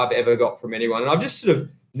advice I've ever got from anyone. And I've just sort of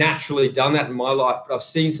naturally done that in my life, but I've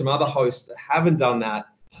seen some other hosts that haven't done that.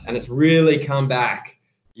 And it's really come back,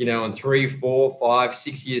 in 3, 4, 5,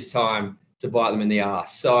 6 years' time to bite them in the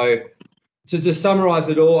ass. So to just summarize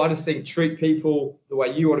it all, I just think treat people the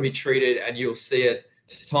way you want to be treated, and you'll see it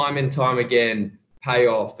time and time again pay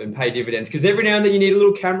off and pay dividends. Because every now and then you need a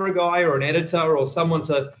little camera guy or an editor or someone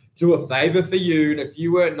to do a favor for you. And if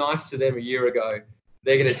you weren't nice to them a year ago,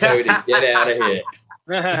 they're going to tell you to get out of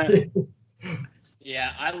here.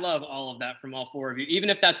 Yeah, I love all of that from all 4 of you.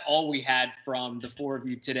 Even if that's all we had from the 4 of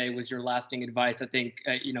you today was your lasting advice, I think,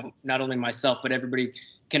 not only myself, but everybody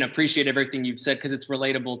can appreciate everything you've said, because it's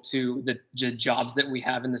relatable to the jobs that we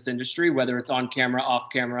have in this industry, whether it's on camera, off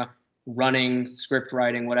camera, running, script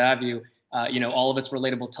writing, what have you. All of it's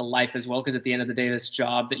relatable to life as well, because at the end of the day, this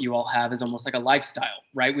job that you all have is almost like a lifestyle,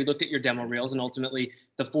 right? We looked at your demo reels, and ultimately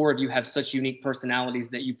the 4 of you have such unique personalities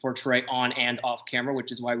that you portray on and off camera,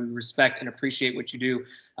 which is why we respect and appreciate what you do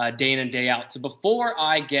day in and day out. So before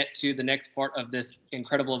I get to the next part of this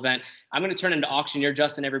incredible event, I'm going to turn into auctioneer.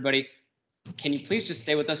 Justin, everybody, can you please just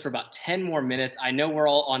stay with us for about 10 more minutes? I know we're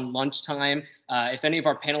all on lunchtime. If any of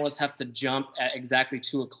our panelists have to jump at exactly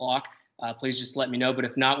 2 o'clock, please just let me know. But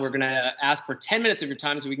if not, we're going to ask for 10 minutes of your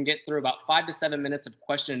time so we can get through about 5 to 7 minutes of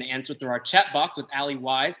question and answer through our chat box with Allie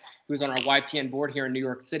Wise, who's on our YPN board here in New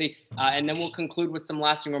York City. And then we'll conclude with some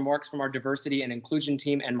lasting remarks from our diversity and inclusion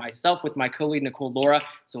team and myself with my co-lead, Nicole Laura.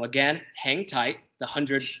 So again, hang tight, the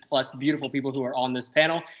 100+ beautiful people who are on this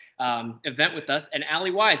panel. event with us. And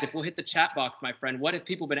Allie Wise, if we'll hit the chat box, my friend, what have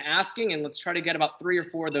people been asking? And let's try to get about 3 or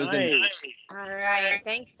 4 of those in there. All right.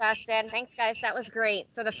 Thanks, Justin. Thanks, guys. That was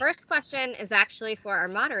great. So the first question is actually for our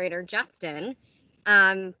moderator, Justin.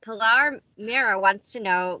 Pilar Mira wants to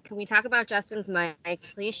know, can we talk about Justin's mic?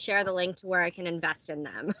 Please share the link to where I can invest in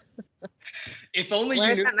them. If only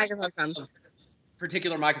Where's you knew that microphone from?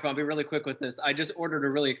 Particular microphone. I'll be really quick with this. I just ordered a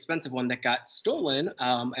really expensive one that got stolen,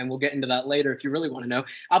 and we'll get into that later if you really want to know.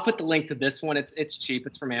 I'll put the link to this one. It's cheap.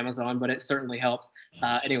 It's from Amazon, but it certainly helps.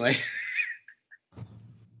 Anyway.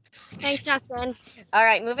 Thanks, Justin. All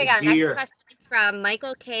right, moving on. Next Here. question is from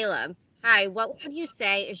Michael Caleb. Hi, what would you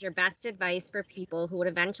say is your best advice for people who would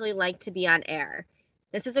eventually like to be on air?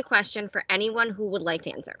 This is a question for anyone who would like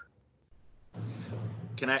to answer.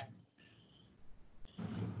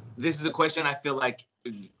 This is a question I feel like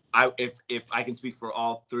if I can speak for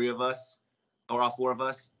all 3 of us or all 4 of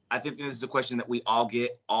us, I think this is a question that we all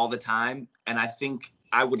get all the time. And I think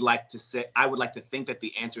I would like to think that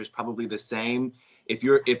the answer is probably the same. If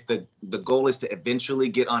the goal is to eventually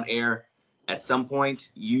get on air at some point,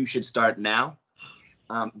 you should start now.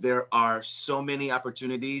 There are so many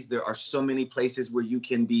opportunities. There are so many places where you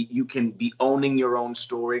can be owning your own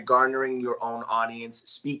story, garnering your own audience,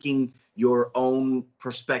 speaking your own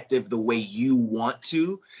perspective the way you want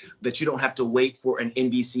to, that you don't have to wait for an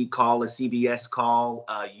NBC call, a CBS call,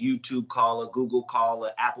 a YouTube call, a Google call,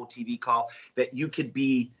 an Apple TV call, that you could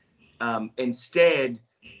be instead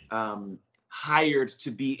hired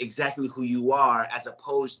to be exactly who you are, as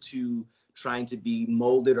opposed to trying to be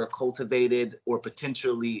molded or cultivated or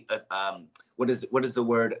potentially what is the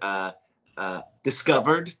word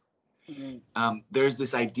discovered. There's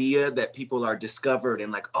this idea that people are discovered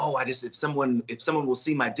and like, oh, if someone will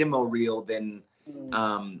see my demo reel, then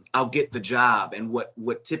I'll get the job. And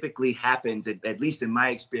what typically happens, at least in my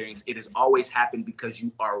experience, it has always happened because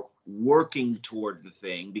you are working toward the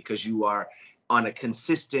thing, because you are on a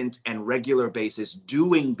consistent and regular basis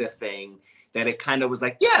doing the thing, that it kind of was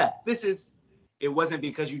like, yeah, it wasn't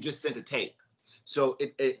because you just sent a tape. So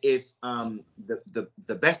if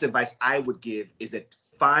the best advice I would give is that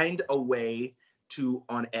find a way to,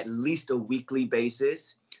 on at least a weekly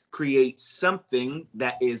basis, create something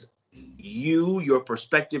that is you, your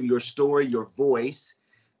perspective, your story, your voice,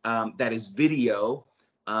 that is video,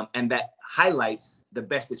 and that highlights the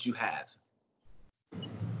best that you have.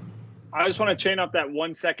 I just want to chain up that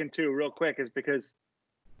 1 second too, real quick, is because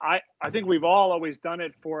I think we've all always done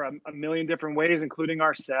it for a million different ways, including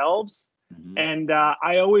ourselves. Mm-hmm. And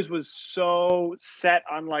I always was so set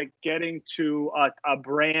on like getting to a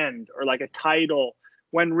brand or like a title,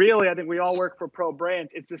 when really I think we all work for pro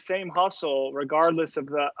brands. It's the same hustle regardless of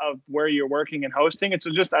where you're working and hosting. And so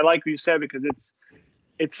just, I like what you said, because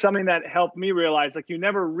it's something that helped me realize, like, you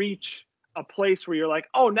never reach a place where you're like,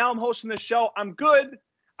 oh, now I'm hosting this show, I'm good,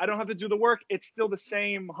 I don't have to do the work. It's still the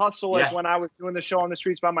same hustle as when I was doing the show on the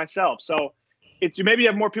streets by myself. So you maybe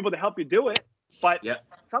have more people to help you do it, but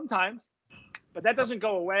sometimes, but that doesn't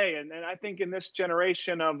go away. And I think in this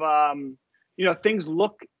generation of, things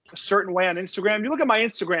look a certain way on Instagram. You look at my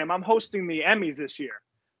Instagram, I'm hosting the Emmys this year,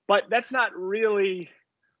 but that's not really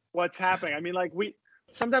what's happening. I mean, like,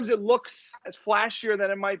 sometimes it looks as flashier than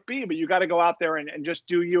it might be, but you got to go out there and just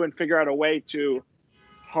do you and figure out a way to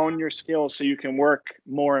hone your skills so you can work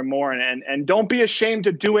more and more, and don't be ashamed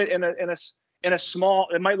to do it in a small,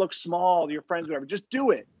 it might look small to your friends, whatever, just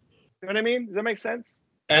do it. You know what I mean? Does that make sense?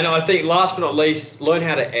 And I think last but not least, learn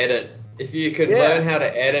how to edit. If you can learn how to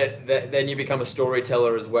edit, then you become a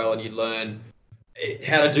storyteller as well, and you learn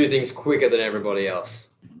how to do things quicker than everybody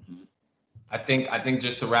else. I think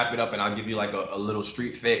just to wrap it up, and I'll give you like a little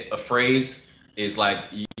a phrase, is like,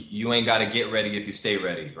 you ain't got to get ready if you stay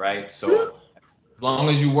ready, right? So as long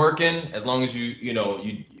as you're working, as long as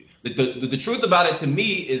the truth about it to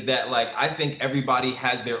me is that, like, I think everybody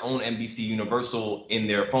has their own NBC Universal in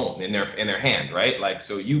their phone, in their hand, right? Like,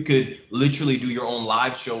 so you could literally do your own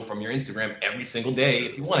live show from your Instagram every single day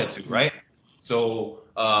if you wanted to, right? So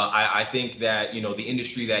I think that, the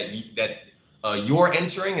industry that you're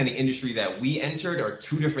entering and the industry that we entered are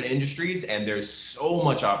 2 different industries, and there's so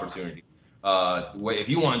much opportunity. If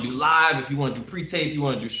you want to do live, if you want to do pre-tape, you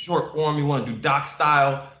want to do short form, you want to do doc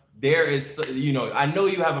style, there is, I know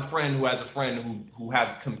you have a friend who has a friend who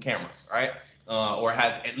has some cameras, right? Or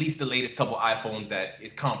has at least the latest couple iPhones that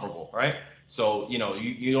is comparable, right? So,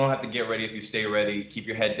 you don't have to get ready if you stay ready. Keep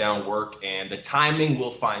your head down, work, and the timing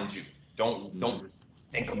will find you. Don't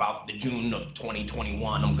think about the June of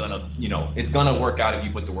 2021. It's gonna work out if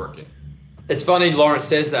you put the work in. It's funny Lawrence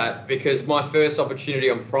says that, because my first opportunity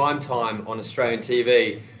on prime time on Australian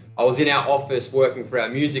TV, I was in our office working for our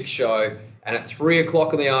music show, And at 3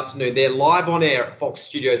 o'clock in the afternoon, they're live on air at Fox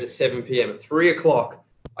Studios at 7 p.m. At 3 o'clock,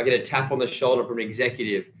 I get a tap on the shoulder from an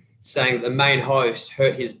executive saying that the main host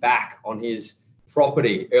hurt his back on his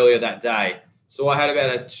property earlier that day. So I had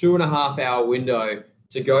about a 2.5 hour window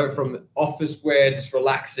to go from office wear, just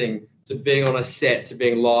relaxing, to being on a set, to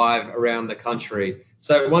being live around the country.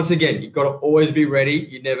 So once again, you've got to always be ready.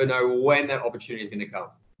 You never know when that opportunity is going to come.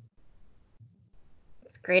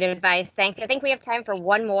 That's great advice. Thanks. I think we have time for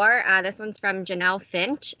one more. This one's from Janelle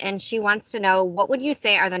Finch, and she wants to know, what would you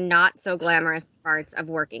say are the not so glamorous parts of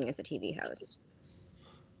working as a TV host?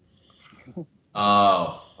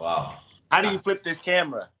 Oh, wow. How do you flip this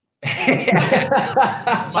camera? I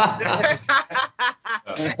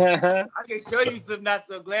can show you some not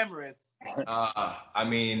so glamorous. I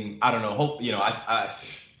mean, I don't know. Hope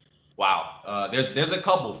wow. There's a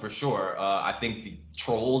couple for sure. I think the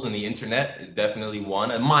trolls and the internet is definitely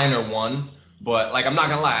one, a minor one. But like, I'm not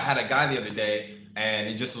gonna lie, I had a guy the other day, and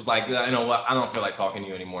he just was like, you know what? I don't feel like talking to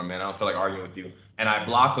you anymore, man. I don't feel like arguing with you. And I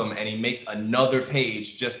block him, and he makes another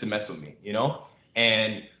page just to mess with me, you know?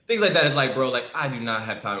 And things like that is like, bro, like, I do not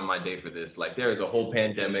have time in my day for this. Like, there is a whole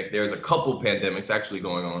pandemic. There's a couple pandemics actually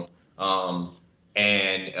going on. I'm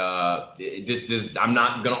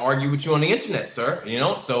not gonna argue with you on the internet, sir. You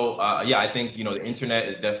know, so yeah, I think, you know, the internet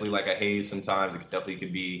is definitely like a haze sometimes. It definitely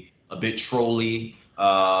could be a bit trolly.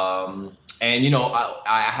 And you know,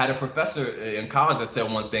 I had a professor in college that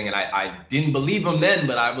said one thing, and I didn't believe him then,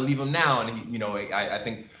 but I believe him now. And he, you know, I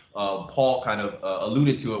think Paul kind of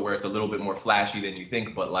alluded to it, where it's a little bit more flashy than you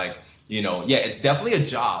think, but like, you know, yeah, it's definitely a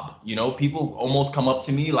job. You know, people almost come up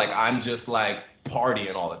to me like I'm just like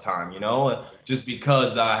partying all the time, you know, just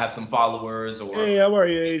because I have some followers, or Hey, how are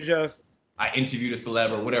you, Asia? I interviewed a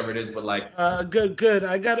celeb or whatever it is, but like, good.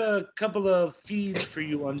 I got a couple of feeds for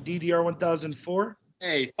you on DDR 1004.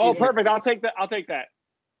 Hey, oh, perfect. I'll take that.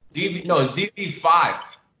 It's DV5.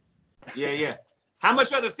 Yeah. How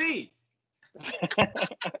much are the fees?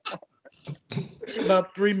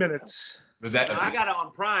 About 3 minutes. Was that? I got it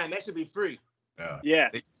on Prime. That should be free. Yeah.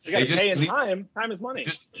 You got to pay in released, time. Time is money.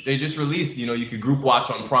 They just released, you know, you could group watch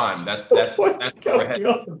on Prime. That's overhead.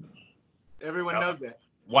 Everyone knows that.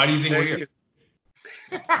 Why do you think we're here?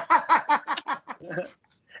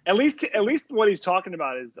 At least what he's talking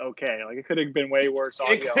about is okay. Like, it could have been way worse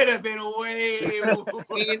audio. It could have been way worse.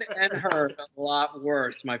 Seen and heard a lot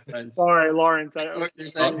worse, my friends. Sorry, Lawrence.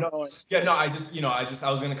 Yeah, no, I was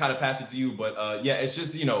gonna kind of pass it to you, but yeah, it's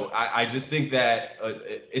just, you know, I just think that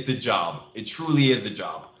it's a job. It truly is a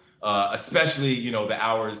job. Especially, you know, the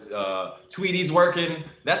hours Tweety's working,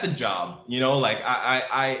 that's a job. You know, like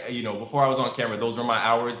I you know, before I was on camera, those were my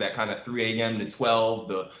hours, that kind of 3 a.m. to 12,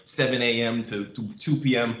 the 7 a.m. to 2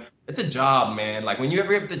 p.m. It's a job, man. Like, when you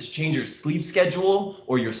ever have to change your sleep schedule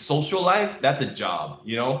or your social life, that's a job,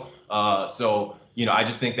 you know? So, you know, I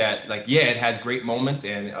just think that, like, yeah, it has great moments,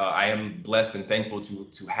 and I am blessed and thankful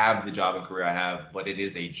to have the job and career I have, but it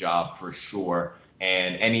is a job for sure.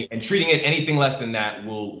 And treating it anything less than that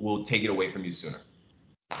will take it away from you sooner.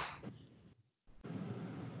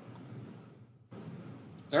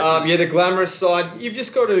 Yeah, the glamorous side, you've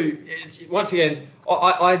just got to, once again,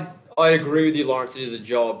 I agree with you, Lawrence, it is a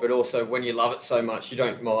job, but also when you love it so much, you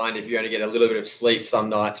don't mind if you only get a little bit of sleep some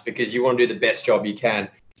nights, because you want to do the best job you can.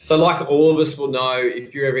 So like all of us will know,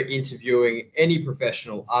 if you're ever interviewing any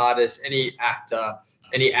professional artist, any actor,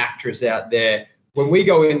 any actress out there, when we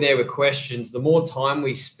go in there with questions, the more time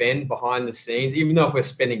we spend behind the scenes, even though if we're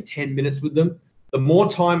spending 10 minutes with them, the more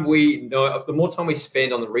time we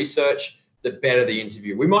spend on the research, the better the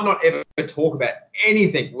interview. We might not ever talk about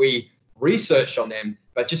anything we researched on them,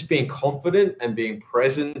 but just being confident and being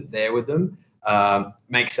present there with them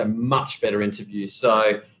makes a much better interview.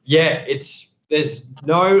 So yeah, there's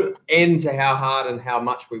no end to how hard and how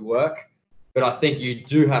much we work, but I think you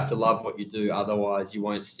do have to love what you do. Otherwise you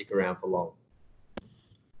won't stick around for long.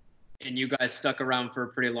 And you guys stuck around for a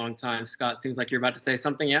pretty long time. Scott, seems like you're about to say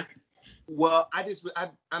something, yeah? Well,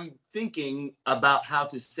 I'm thinking about how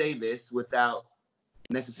to say this without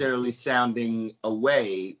necessarily sounding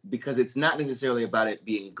away, because it's not necessarily about it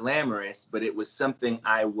being glamorous, but it was something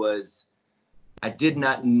I did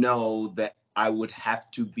not know that I would have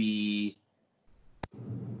to be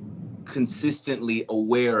consistently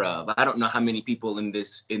aware of. I don't know how many people in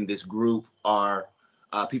this group are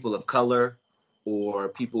people of color, or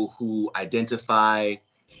people who identify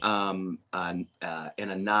in a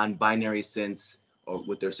non-binary sense, or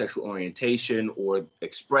with their sexual orientation or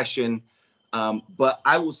expression. But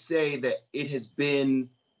I will say that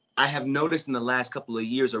I have noticed in the last couple of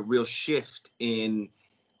years a real shift in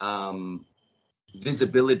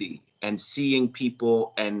visibility and seeing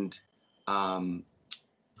people and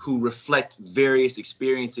who reflect various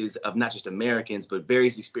experiences of not just Americans, but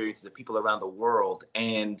various experiences of people around the world.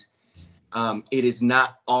 And it is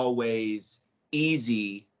not always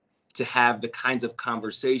easy to have the kinds of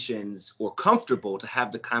conversations, or comfortable to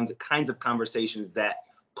have the kinds of conversations that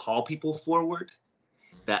call people forward,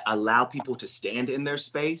 that allow people to stand in their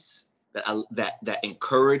space, that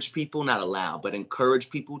encourage people, not allow, but encourage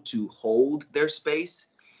people to hold their space.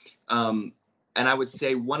 And I would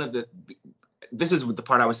say this is the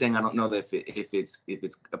part I was saying, I don't know that if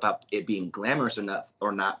it's about it being glamorous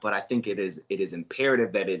or not, but I think it is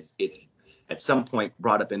imperative that it's at some point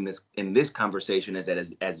brought up in this conversation, is that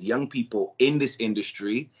as young people in this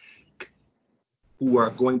industry who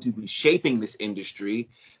are going to be shaping this industry,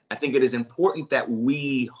 I think it is important that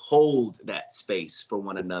we hold that space for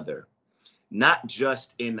one another, not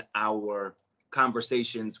just in our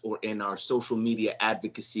conversations or in our social media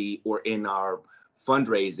advocacy or in our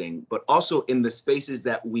fundraising, but also in the spaces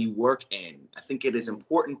that we work in. I think it is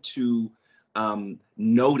important to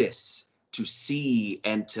notice, to see,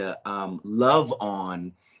 and to love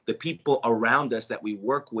on the people around us that we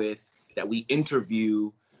work with, that we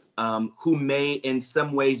interview, who may in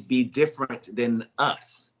some ways be different than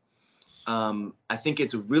us. I think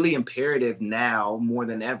it's really imperative now more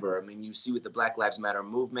than ever. I mean, you see with the Black Lives Matter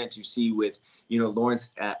movement, you see with,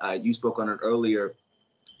 Lawrence, you spoke on it earlier.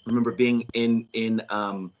 I remember being in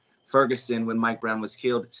Ferguson when Mike Brown was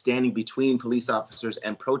killed, standing between police officers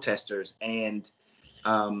and protesters, and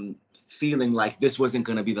feeling like this wasn't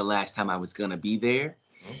going to be the last time I was going to be there.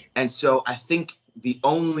 And so I think the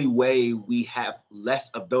only way we have less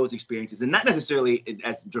of those experiences, and not necessarily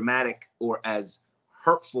as dramatic or as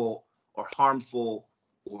hurtful or harmful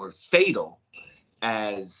or fatal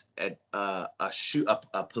as a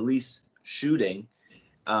police shooting,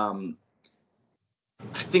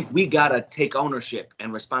 I think we gotta take ownership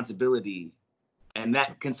and responsibility, and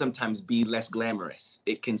that can sometimes be less glamorous.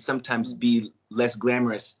 It can sometimes be less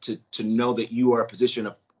glamorous to know that you are a position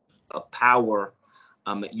of power,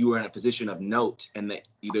 that you are in a position of note, and that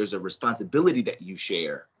there's a responsibility that you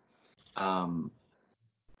share. And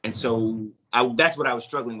so that's what I was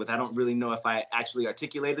struggling with. I don't really know if I actually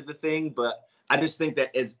articulated the thing, but I just think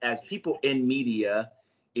that as people in media,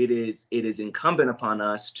 it is incumbent upon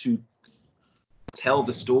us to tell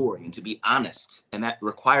the story and to be honest. And that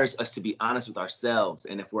requires us to be honest with ourselves.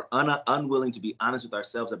 And if we're unwilling to be honest with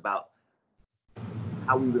ourselves about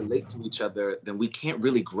how we relate to each other, then we can't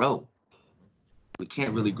really grow. We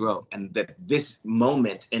can't really grow. And that this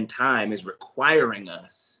moment in time is requiring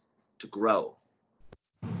us to grow.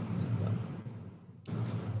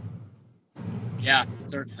 Yeah,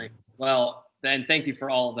 certainly. Well, then thank you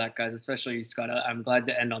for all of that, guys, especially you, Scott. I'm glad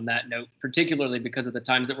to end on that note, particularly because of the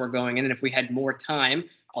times that we're going in. And if we had more time,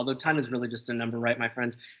 although time is really just a number, right, my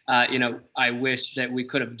friends? I wish that we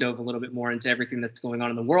could have dove a little bit more into everything that's going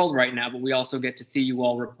on in the world right now, but we also get to see you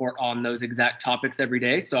all report on those exact topics every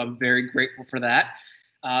day. So I'm very grateful for that.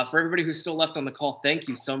 For everybody who's still left on the call, thank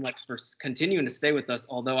you so much for continuing to stay with us.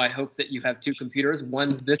 Although I hope that you have two computers.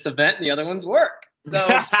 One's this event and the other one's work. So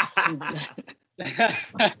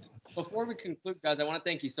before we conclude, guys, I want to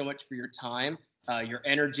thank you so much for your time, your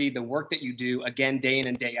energy, the work that you do, again, day in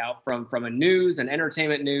and day out, from a news, an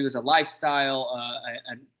entertainment news, a lifestyle,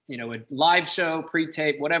 a live show,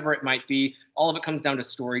 pre-tape, whatever it might be. All of it comes down to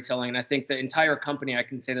storytelling. And I think the entire company, I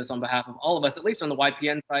can say this on behalf of all of us, at least on the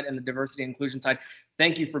YPN side and the diversity and inclusion side,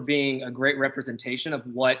 thank you for being a great representation of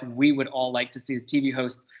what we would all like to see as TV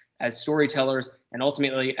hosts, as storytellers, and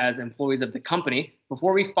ultimately as employees of the company.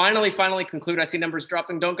 Before we finally conclude, I see numbers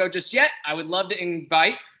dropping. Don't go just yet. I would love to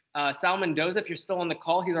invite Sal Mendoza, if you're still on the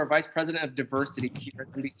call. He's our Vice President of Diversity here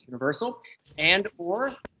at NBC Universal. And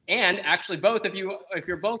actually both, if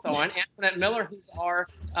you're both on, Antoinette Miller, who's our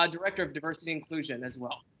Director of Diversity and Inclusion as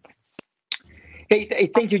well.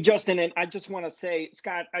 Hey, thank you, Justin. And I just want to say,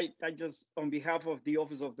 Scott, I just, on behalf of the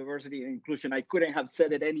Office of Diversity and Inclusion, I couldn't have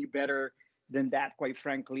said it any better than that, quite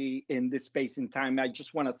frankly, in this space and time. I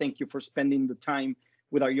just want to thank you for spending the time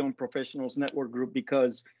with our Young Professionals Network group,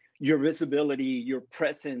 because your visibility, your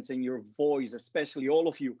presence, and your voice, especially all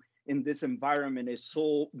of you in this environment, is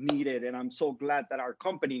so needed. And I'm so glad that our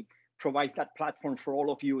company provides that platform for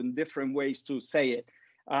all of you in different ways to say it.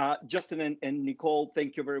 Justin and Nicole,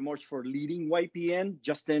 thank you very much for leading YPN.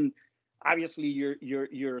 Justin, obviously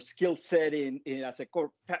your skill set in as a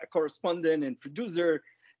correspondent and producer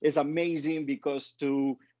is amazing, because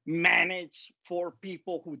to manage 4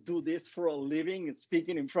 people who do this for a living and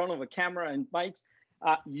speaking in front of a camera and mics,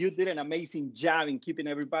 you did an amazing job in keeping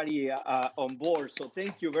everybody on board. So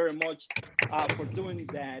thank you very much for doing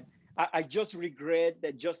that. I just regret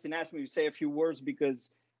that Justin asked me to say a few words, because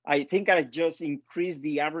I think I just increased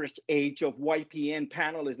the average age of YPN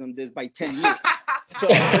panelists on this by 10 years. So,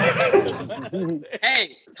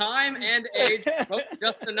 hey, time and age, both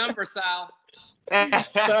just a number, Sal.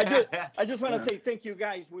 So I just want to say thank you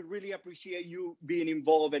guys. We really appreciate you being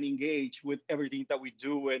involved and engaged with everything that we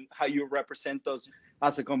do and how you represent us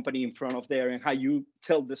as a company in front of there and how you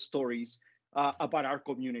tell the stories about our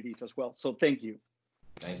communities as well. So thank you.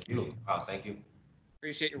 Thank you. Wow, thank you.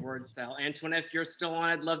 Appreciate your words, Sal. Antoinette, if you're still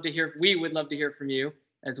on, we would love to hear from you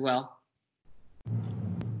as well.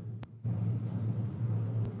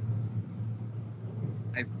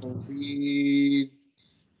 I believe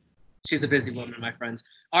she's a busy woman, my friends.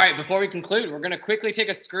 All right, before we conclude, we're going to quickly take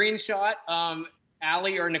a screenshot.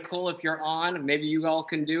 Allie or Nicole, if you're on, maybe you all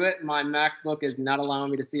can do it. My MacBook is not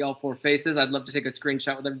allowing me to see all 4 faces. I'd love to take a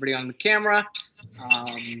screenshot with everybody on the camera.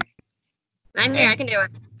 I'm here. I can do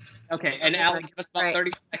it. Okay, and Allie, give us about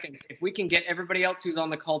 30 seconds. If we can get everybody else who's on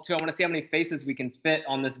the call too, I want to see how many faces we can fit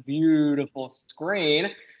on this beautiful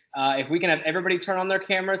screen. If we can have everybody turn on their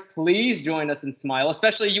cameras, please join us and smile,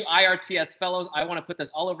 especially you IRTS fellows. I want to put this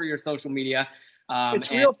all over your social media. It's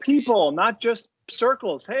real people, not just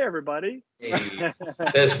circles. Hey, everybody. Hey,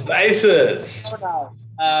 there's faces. All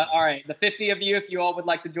right, the 50 of you, if you all would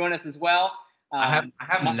like to join us as well. I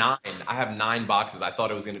have 9 boxes. I thought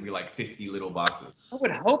it was going to be like 50 little boxes. I would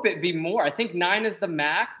hope it'd be more. I think 9 is the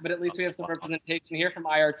max, but at least we have some representation here from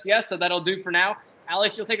IRTS, so that'll do for now. Allie,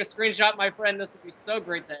 if you'll take a screenshot, my friend, this would be so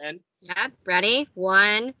great to end. Yeah, ready?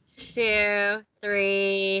 1, 2,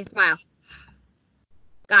 3, smile.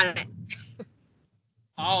 Got it.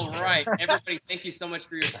 All right, everybody, thank you so much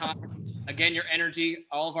for your time. Again, your energy,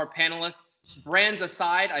 all of our panelists. Brands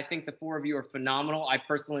aside, I think the 4 of you are phenomenal. I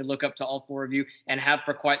personally look up to all 4 of you and have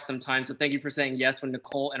for quite some time. So thank you for saying yes when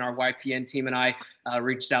Nicole and our YPN team and I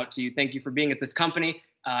reached out to you. Thank you for being at this company.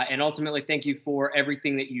 And ultimately, thank you for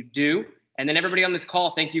everything that you do. And then everybody on this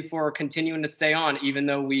call, thank you for continuing to stay on, even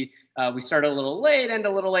though we started a little late and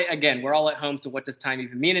a little late. Again, we're all at home, so what does time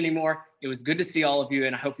even mean anymore? It was good to see all of you,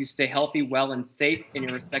 and I hope you stay healthy, well, and safe in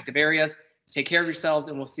your respective areas. Take care of yourselves,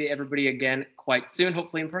 and we'll see everybody again quite soon,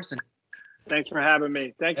 hopefully in person. Thanks for having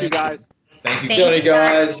me. Thank you, guys. Thank you. Good,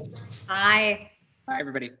 guys. Bye. Bye,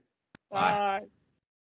 everybody. Bye.